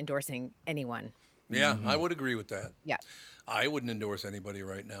on endorsing anyone. Yeah, I would agree with that. Yeah. I wouldn't endorse anybody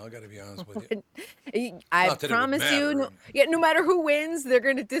right now. I got to be honest with you. I promise you, no matter who wins, they're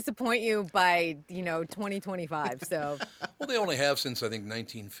going to disappoint you by 2025. So. Well, they only have since I think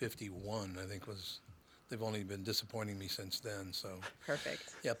 1951. They've only been disappointing me since then. So.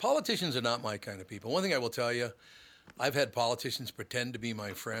 Perfect. Yeah, politicians are not my kind of people. One thing I will tell you, I've had politicians pretend to be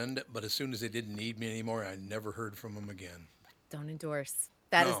my friend, but as soon as they didn't need me anymore, I never heard from them again. Don't endorse.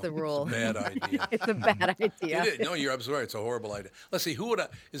 That is the rule. It's a bad idea. It's a bad idea. No, you're absolutely right. It's a horrible idea. Let's see.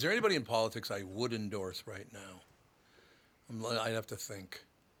 Is there anybody in politics I would endorse right now? I'd have to think.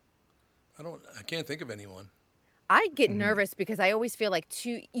 I can't think of anyone. I get nervous because I always feel like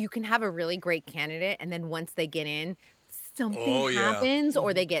you can have a really great candidate, and then once they get in, something happens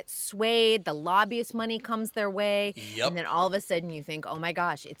or they get swayed, the lobbyist money comes their way, and then all of a sudden you think, oh my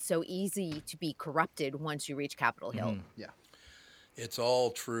gosh, it's so easy to be corrupted once you reach Capitol Hill. Yeah. It's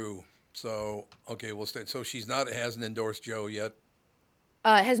all true. So, okay, so hasn't endorsed Joe yet?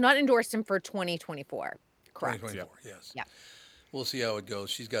 Has not endorsed him for 2024. Correct. 2024, yes. Yeah. We'll see how it goes.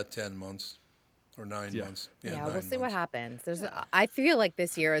 She's got 10 months or 9 months. Yeah, we'll see what happens. I feel like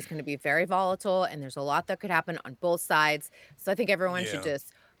this year is going to be very volatile, and there's a lot that could happen on both sides. So I think everyone should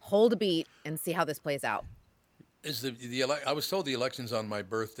just hold a beat and see how this plays out. I was told the election's on my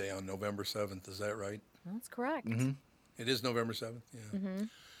birthday on November 7th. Is that right? That's correct. It is November 7th? Yeah.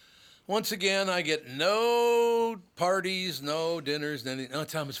 Once again, I get no parties, no dinners, no,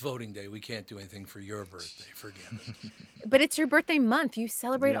 Tom, it's voting day. We can't do anything for your birthday. Forget it. But it's your birthday month. You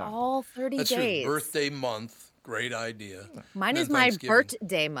celebrate all 30 That's days. True. Birthday month. Great idea. Mine is my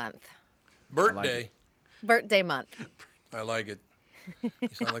birthday month. Birthday. Birthday month. I like it. You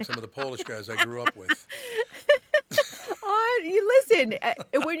sound like some of the Polish guys I grew up with. You listen,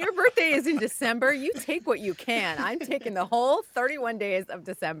 when your birthday is in December, you take what you can. I'm taking the whole 31 days of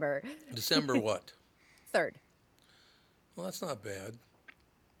December. December what? 3rd. Well, that's not bad.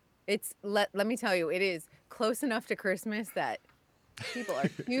 It's let me tell you, it is close enough to Christmas that people are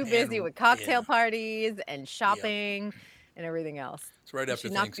too busy with cocktail parties and shopping and everything else. It's right after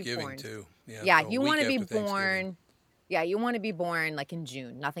Thanksgiving too. Yeah, you want to be born. Yeah, you want to be born like in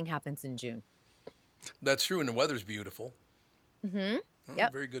June. Nothing happens in June. That's true, and the weather's beautiful. Mm-hmm. Oh,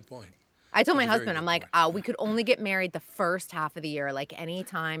 Yep. Very good point. I told my husband, I'm like, we could only get married the first half of the year, like any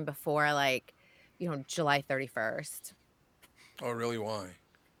time before, like, July 31st. Oh, really? Why?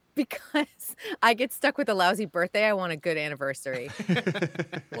 Because I get stuck with a lousy birthday. I want a good anniversary.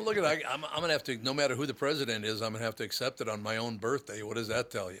 Well, look at that. I'm going to have to, no matter who the president is, I'm going to have to accept it on my own birthday. What does that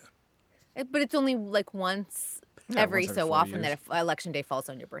tell you? But it's only like once every so often that election day falls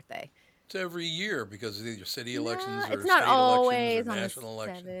on your birthday. It's every year because of either city elections or it's state not always elections or on national the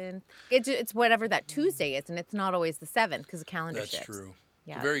elections. 7th. It's whatever that Tuesday is, and it's not always the 7th because the calendar That's shifts. true.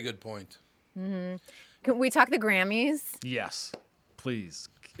 Yeah. It's a very good point. Mm-hmm. Can we talk the Grammys? Yes, please.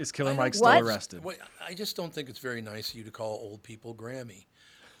 Is Killer Mike What? still arrested? Wait, I just don't think it's very nice of you to call old people Grammy.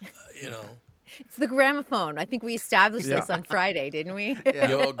 It's the gramophone. I think we established this on Friday, didn't we?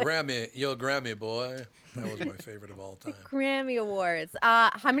 Yo, Grammy boy. That was my favorite of all time. Grammy Awards.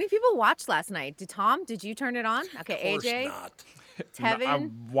 How many people watched last night? Did you turn it on? Okay, Of course AJ? not. Tevin? I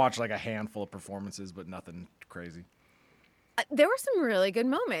watched like a handful of performances, but nothing crazy. There were some really good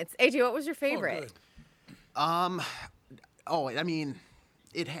moments. AJ, what was your favorite? I mean,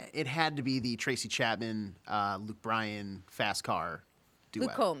 it had to be the Tracy Chapman, Luke Bryan fast car duet.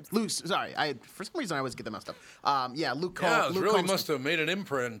 Luke Combs. Sorry, for some reason I always get them messed up. Luke Combs. Yeah, it Luke really Combs. must have made an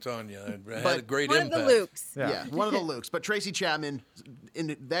imprint on you. It had a great one impact. of the Lukes. Yeah, one of the Lukes. But Tracy Chapman,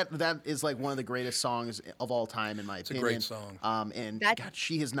 that is like one of the greatest songs of all time in my opinion. It's a great song. God,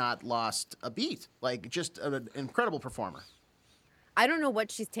 she has not lost a beat. Like, just an incredible performer. I don't know what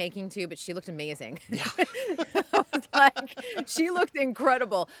she's taking to, but she looked amazing. Yeah. I was like, she looked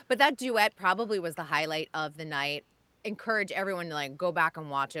incredible. But that duet probably was the highlight of the night. Encourage everyone to go back and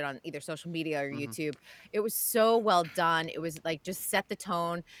watch it on either social media or YouTube. It was so well done. It was just set the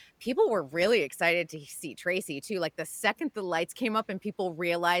tone. People were really excited to see Tracy too. Like the second the lights came up and people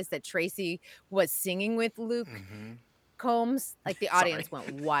realized that Tracy was singing with Luke Combs, like the audience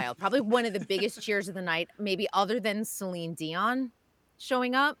went wild. Probably one of the biggest cheers of the night, maybe other than Celine Dion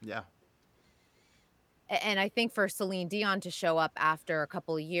showing up. Yeah. And I think for Celine Dion to show up after a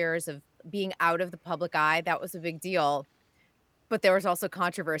couple of years of being out of the public eye, that was a big deal. But there was also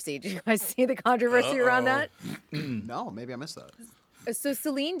controversy. Did you guys see the controversy around that? No, maybe I missed that. So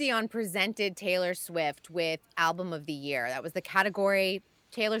Celine Dion presented Taylor Swift with Album of the Year. That was the category.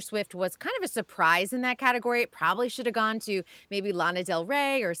 Taylor Swift was kind of a surprise in that category. It probably should have gone to maybe Lana Del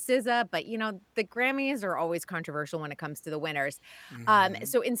Rey or SZA, but the Grammys are always controversial when it comes to the winners.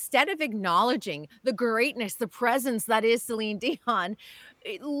 So instead of acknowledging the greatness, the presence that is Celine Dion,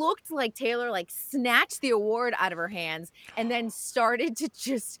 it looked like Taylor snatched the award out of her hands and then started to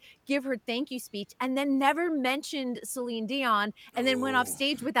just give her thank you speech and then never mentioned Celine Dion and then went off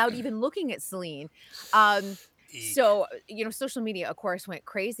stage without even looking at Celine. So, social media, of course, went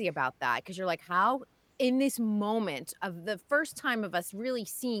crazy about that because you're like, how in this moment of the first time of us really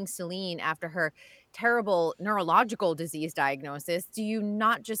seeing Celine after her terrible neurological disease diagnosis, do you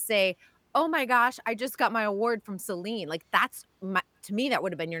not just say, oh my gosh, I just got my award from Celine? Like to me, that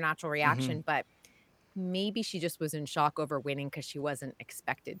would have been your natural reaction, but maybe she just was in shock over winning because she wasn't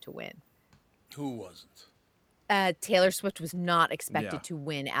expected to win. Who wasn't? Taylor Swift was not expected Yeah. to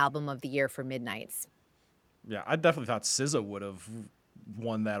win Album of the Year for Midnights. Yeah, I definitely thought SZA would have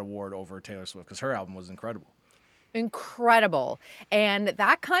won that award over Taylor Swift because her album was incredible. Incredible. And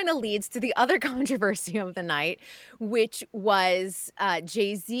that kind of leads to the other controversy of the night, which was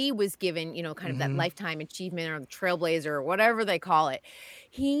Jay-Z was given, kind of that lifetime achievement or the trailblazer or whatever they call it.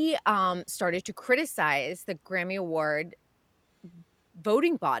 He started to criticize the Grammy Award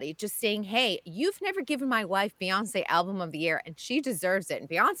voting body, just saying, hey, you've never given my wife Beyonce Album of the Year, and she deserves it. And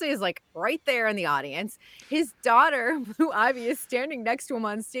Beyonce is like right there in the audience. His daughter, Blue Ivy, is standing next to him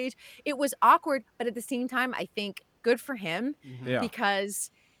on stage. It was awkward, but at the same time, I think good for him because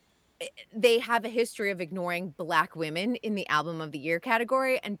they have a history of ignoring Black women in the Album of the Year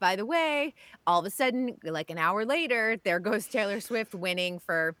category. And by the way, all of a sudden, like an hour later, there goes Taylor Swift winning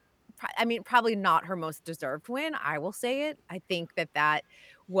for, probably not her most deserved win. I will say it. I think because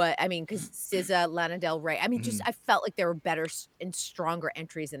SZA, Lana Del Rey. I felt like there were better and stronger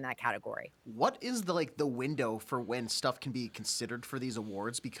entries in that category. What is the window for when stuff can be considered for these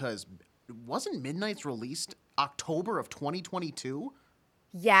awards? Because wasn't Midnight's released October of 2022?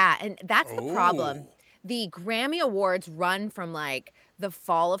 Yeah, and that's the problem. The Grammy Awards run from the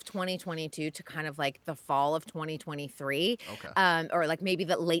fall of 2022 to kind of the fall of 2023. Okay. Or maybe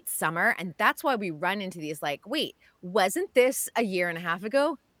the late summer. And that's why we run into these wait, wasn't this a year and a half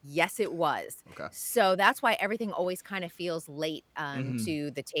ago? Yes, it was. Okay. So that's why everything always kind of feels late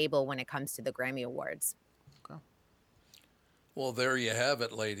to the table when it comes to the Grammy Awards. Okay. Well, there you have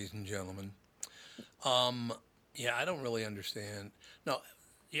it, ladies and gentlemen. Yeah, I don't really understand. No,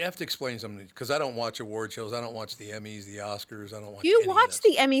 you have to explain something because I don't watch award shows. I don't watch the Emmys, the Oscars. I don't watch. You watched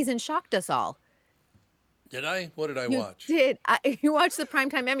the Emmys and shocked us all. Did I? What did I watch? Did you watch the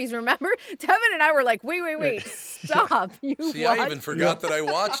primetime Emmys? Remember, Tevin and I were like, wait, stop! See, I even forgot that I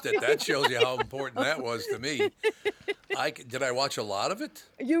watched it. That shows you how important that was to me. Did I watch a lot of it?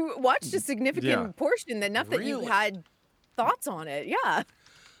 You watched a significant portion, enough that you had thoughts on it. Yeah.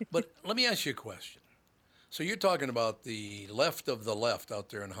 But let me ask you a question. So you're talking about the left of the left out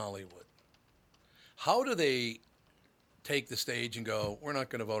there in Hollywood. How do they take the stage and go, we're not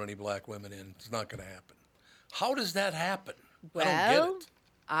going to vote any Black women in. It's not going to happen. How does that happen? Well, I don't get it.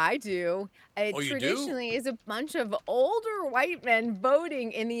 I do. It traditionally is a bunch of older white men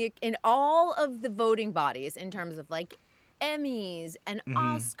voting in all of the voting bodies in terms of Emmys and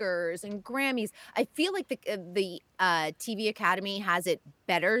Oscars and Grammys. I feel like the TV Academy has it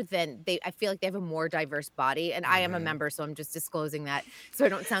better than I feel like they have a more diverse body, and I am a member, so I'm just disclosing that so I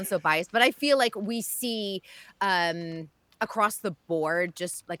don't sound so biased. But I feel like we see across the board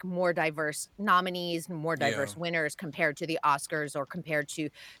just more diverse nominees, more diverse winners compared to the Oscars or compared to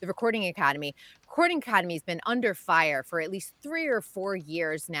the Recording Academy. Recording Academy has been under fire for at least 3 or 4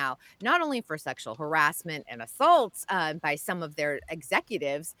 years now, not only for sexual harassment and assaults by some of their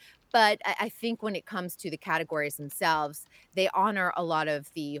executives, but I think when it comes to the categories themselves, they honor a lot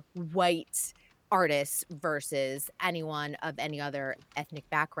of the white artists versus anyone of any other ethnic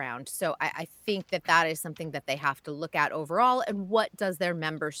background. So I think that is something that they have to look at overall. And what does their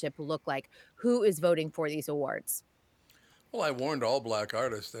membership look like? Who is voting for these awards? Well, I warned all Black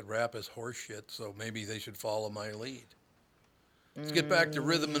artists that rap is horseshit, so maybe they should follow my lead. Let's get back to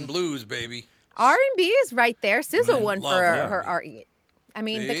rhythm and blues, baby. R&B is right there. SZA won for her art.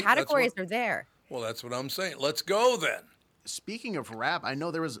 The categories are there. Well, that's what I'm saying. Let's go then. Speaking of rap, I know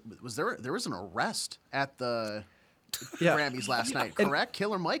there was an arrest at the Grammys last night, correct?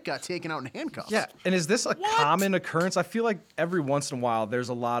 Killer Mike got taken out in handcuffs. Yeah, and is this a common occurrence? I feel like every once in a while there's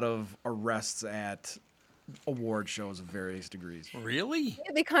a lot of arrests at award shows of various degrees. Really?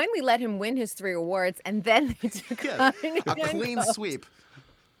 Yeah, they kindly let him win his 3 awards, and then they took a clean sweep.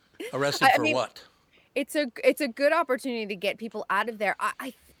 Arrested for what? It's a good opportunity to get people out of there.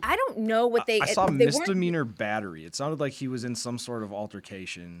 I don't know what they. I saw misdemeanor battery. It sounded like he was in some sort of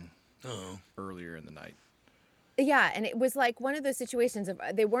altercation earlier in the night. Yeah, and it was one of those situations of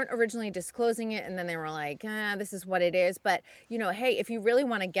they weren't originally disclosing it, and then they were like, this is what it is. But, hey, if you really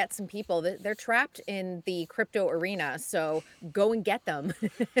want to get some people, they're trapped in the crypto arena, so go and get them.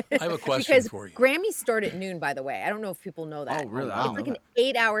 I have a question for you. Grammys start at noon, by the way. I don't know if people know that. Oh, really? It's an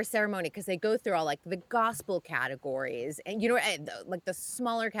 8-hour ceremony because they go through all the gospel categories and, the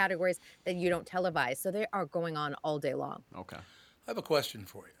smaller categories that you don't televise. So they are going on all day long. Okay. I have a question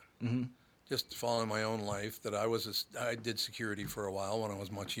for you. Mm-hmm. Just following my own life, that I did security for a while when I was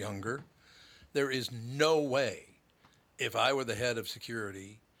much younger. There is no way, if I were the head of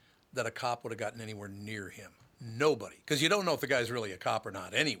security, that a cop would have gotten anywhere near him. Nobody. Because you don't know if the guy's really a cop or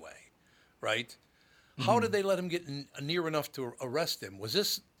not anyway, right? How did they let him get near enough to arrest him? Was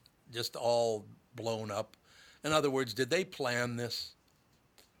this just all blown up? In other words, did they plan this?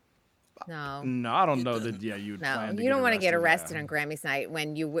 No. No, I don't know that. Yeah, you would. No, plan to you don't want to get arrested, arrested on Grammys night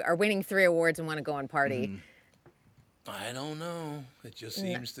when you are winning 3 awards and want to go and party. Mm-hmm. I don't know. It just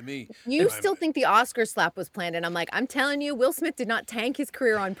seems to me. You still think the Oscar slap was planned, and I'm like, I'm telling you, Will Smith did not tank his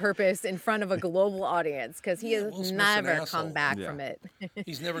career on purpose in front of a global audience because he has never come back from it.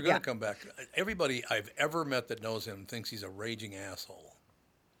 He's never going to come back. Everybody I've ever met that knows him thinks he's a raging asshole.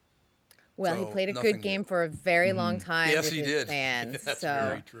 Well, he played a good game for a very long time. Yes, with he his did. Fans, That's so.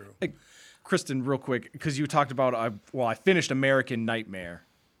 very true. Hey, Kristen, real quick, because you talked about, I finished American Nightmare.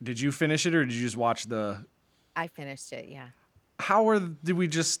 Did you finish it, or did you just watch the? I finished it. Yeah. Did we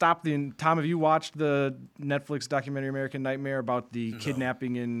just stop the? Tom, have you watched the Netflix documentary American Nightmare about the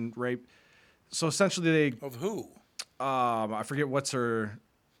kidnapping and rape? So essentially, Of who? I forget what's her.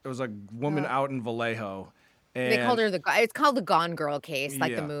 It was a woman out in Vallejo. And They called her it's called the Gone Girl case,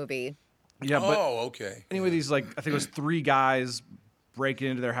 like the Yeah. movie. Yeah, but okay. Anyway, these I think it was 3 guys break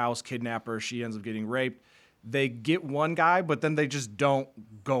into their house, kidnap her. She ends up getting raped. They get one guy, but then they just don't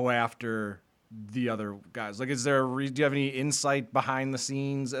go after the other guys. Like, is there do you have any insight behind the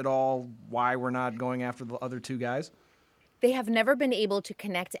scenes at all why we're not going after the other 2 guys? They have never been able to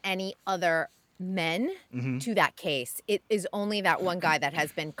connect any other men to that case. It is only that one guy that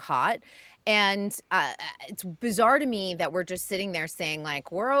has been caught. And it's bizarre to me that we're just sitting there saying,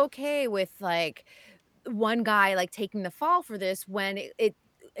 like, we're okay with, like, one guy, like, taking the fall for this when it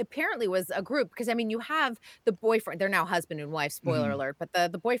apparently was a group. Because, I mean, you have the boyfriend. They're now husband and wife, spoiler alert.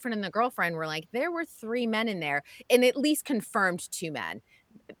 But the boyfriend and the girlfriend were like, there were 3 men in there. And at least confirmed 2 men.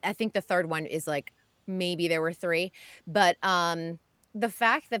 I think the third one is, like, maybe there were 3. But the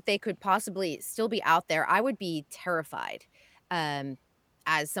fact that they could possibly still be out there, I would be terrified.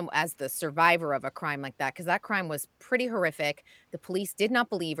 As the survivor of a crime like that, because that crime was pretty horrific. The police did not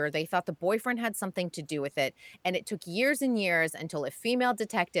believe her. They thought the boyfriend had something to do with it, and it took years and years until a female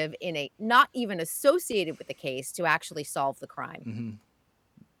detective not even associated with the case to actually solve the crime.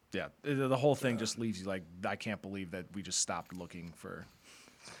 Yeah, the whole thing just leaves you like, I can't believe that we just stopped looking for.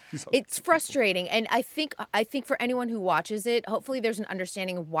 It's frustrating, and I think for anyone who watches it, hopefully there's an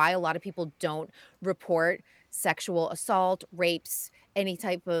understanding of why a lot of people don't report sexual assault, rapes, any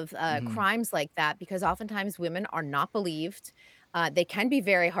type of crimes like that, because oftentimes women are not believed. They can be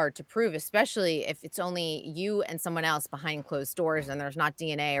very hard to prove, especially if it's only you and someone else behind closed doors and there's not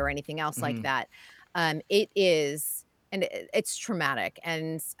DNA or anything else like that. It is, and it's traumatic,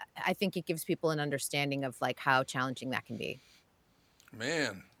 and I think it gives people an understanding of like how challenging that can be.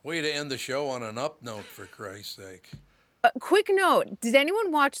 Man, way to end the show on an up note, for Christ's sake. Quick note, did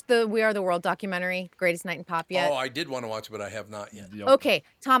anyone watch the We Are the World documentary, Greatest Night in Pop yet? Oh, I did want to watch it, but I have not yet. Okay,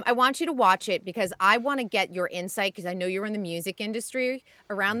 Tom, I want you to watch it because I want to get your insight, because I know you're in the music industry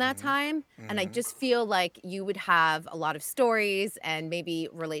around that time, and I just feel like you would have a lot of stories and maybe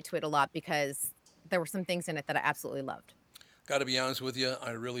relate to it a lot, because there were some things in it that I absolutely loved. Got to be honest with you,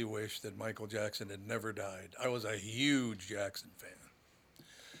 I really wish that Michael Jackson had never died. I was a huge Jackson fan.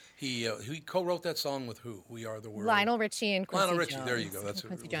 He co-wrote that song with who? We Are the World. Lionel Richie and Quincy Lionel Richie, Jones. there you go. That's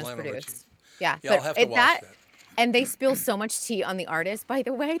Quincy it. Jones Lionel produced. Richie. Yeah, Yeah, I'll have to watch that. And they spill so much tea on the artist, by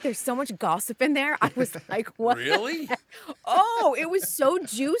the way. There's so much gossip in there. I was like, what? Really? Oh, it was so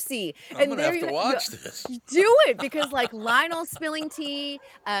juicy. I'm going to have to watch this. Do it, because like Lionel spilling tea,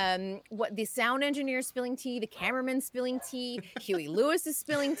 what the sound engineer spilling tea, the cameraman spilling tea, Huey Lewis is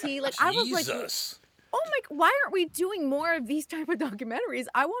spilling tea. Like I was like, oh my, why aren't we doing more of these type of documentaries?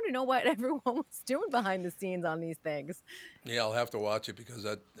 I want to know what everyone was doing behind the scenes on these things. Yeah, I'll have to watch it, because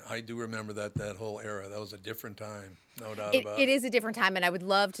I do remember that whole era. That was a different time, no doubt about it. It is a different time, and I would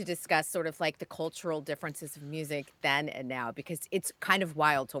love to discuss sort of like the cultural differences of music then and now, because it's kind of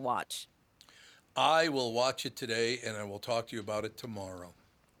wild to watch. I will watch it today, and I will talk to you about it tomorrow.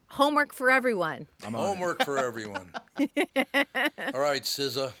 Homework for everyone. Homework for everyone. All right,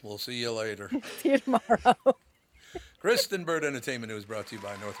 SZA, we'll see you later. See you tomorrow. Kristen Bird Entertainment News brought to you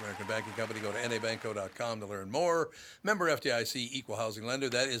by North American Banking Company. Go to nabanco.com to learn more. Member FDIC, equal housing lender.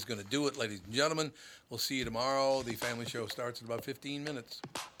 That is going to do it, ladies and gentlemen. We'll see you tomorrow. The family show starts in about 15 minutes.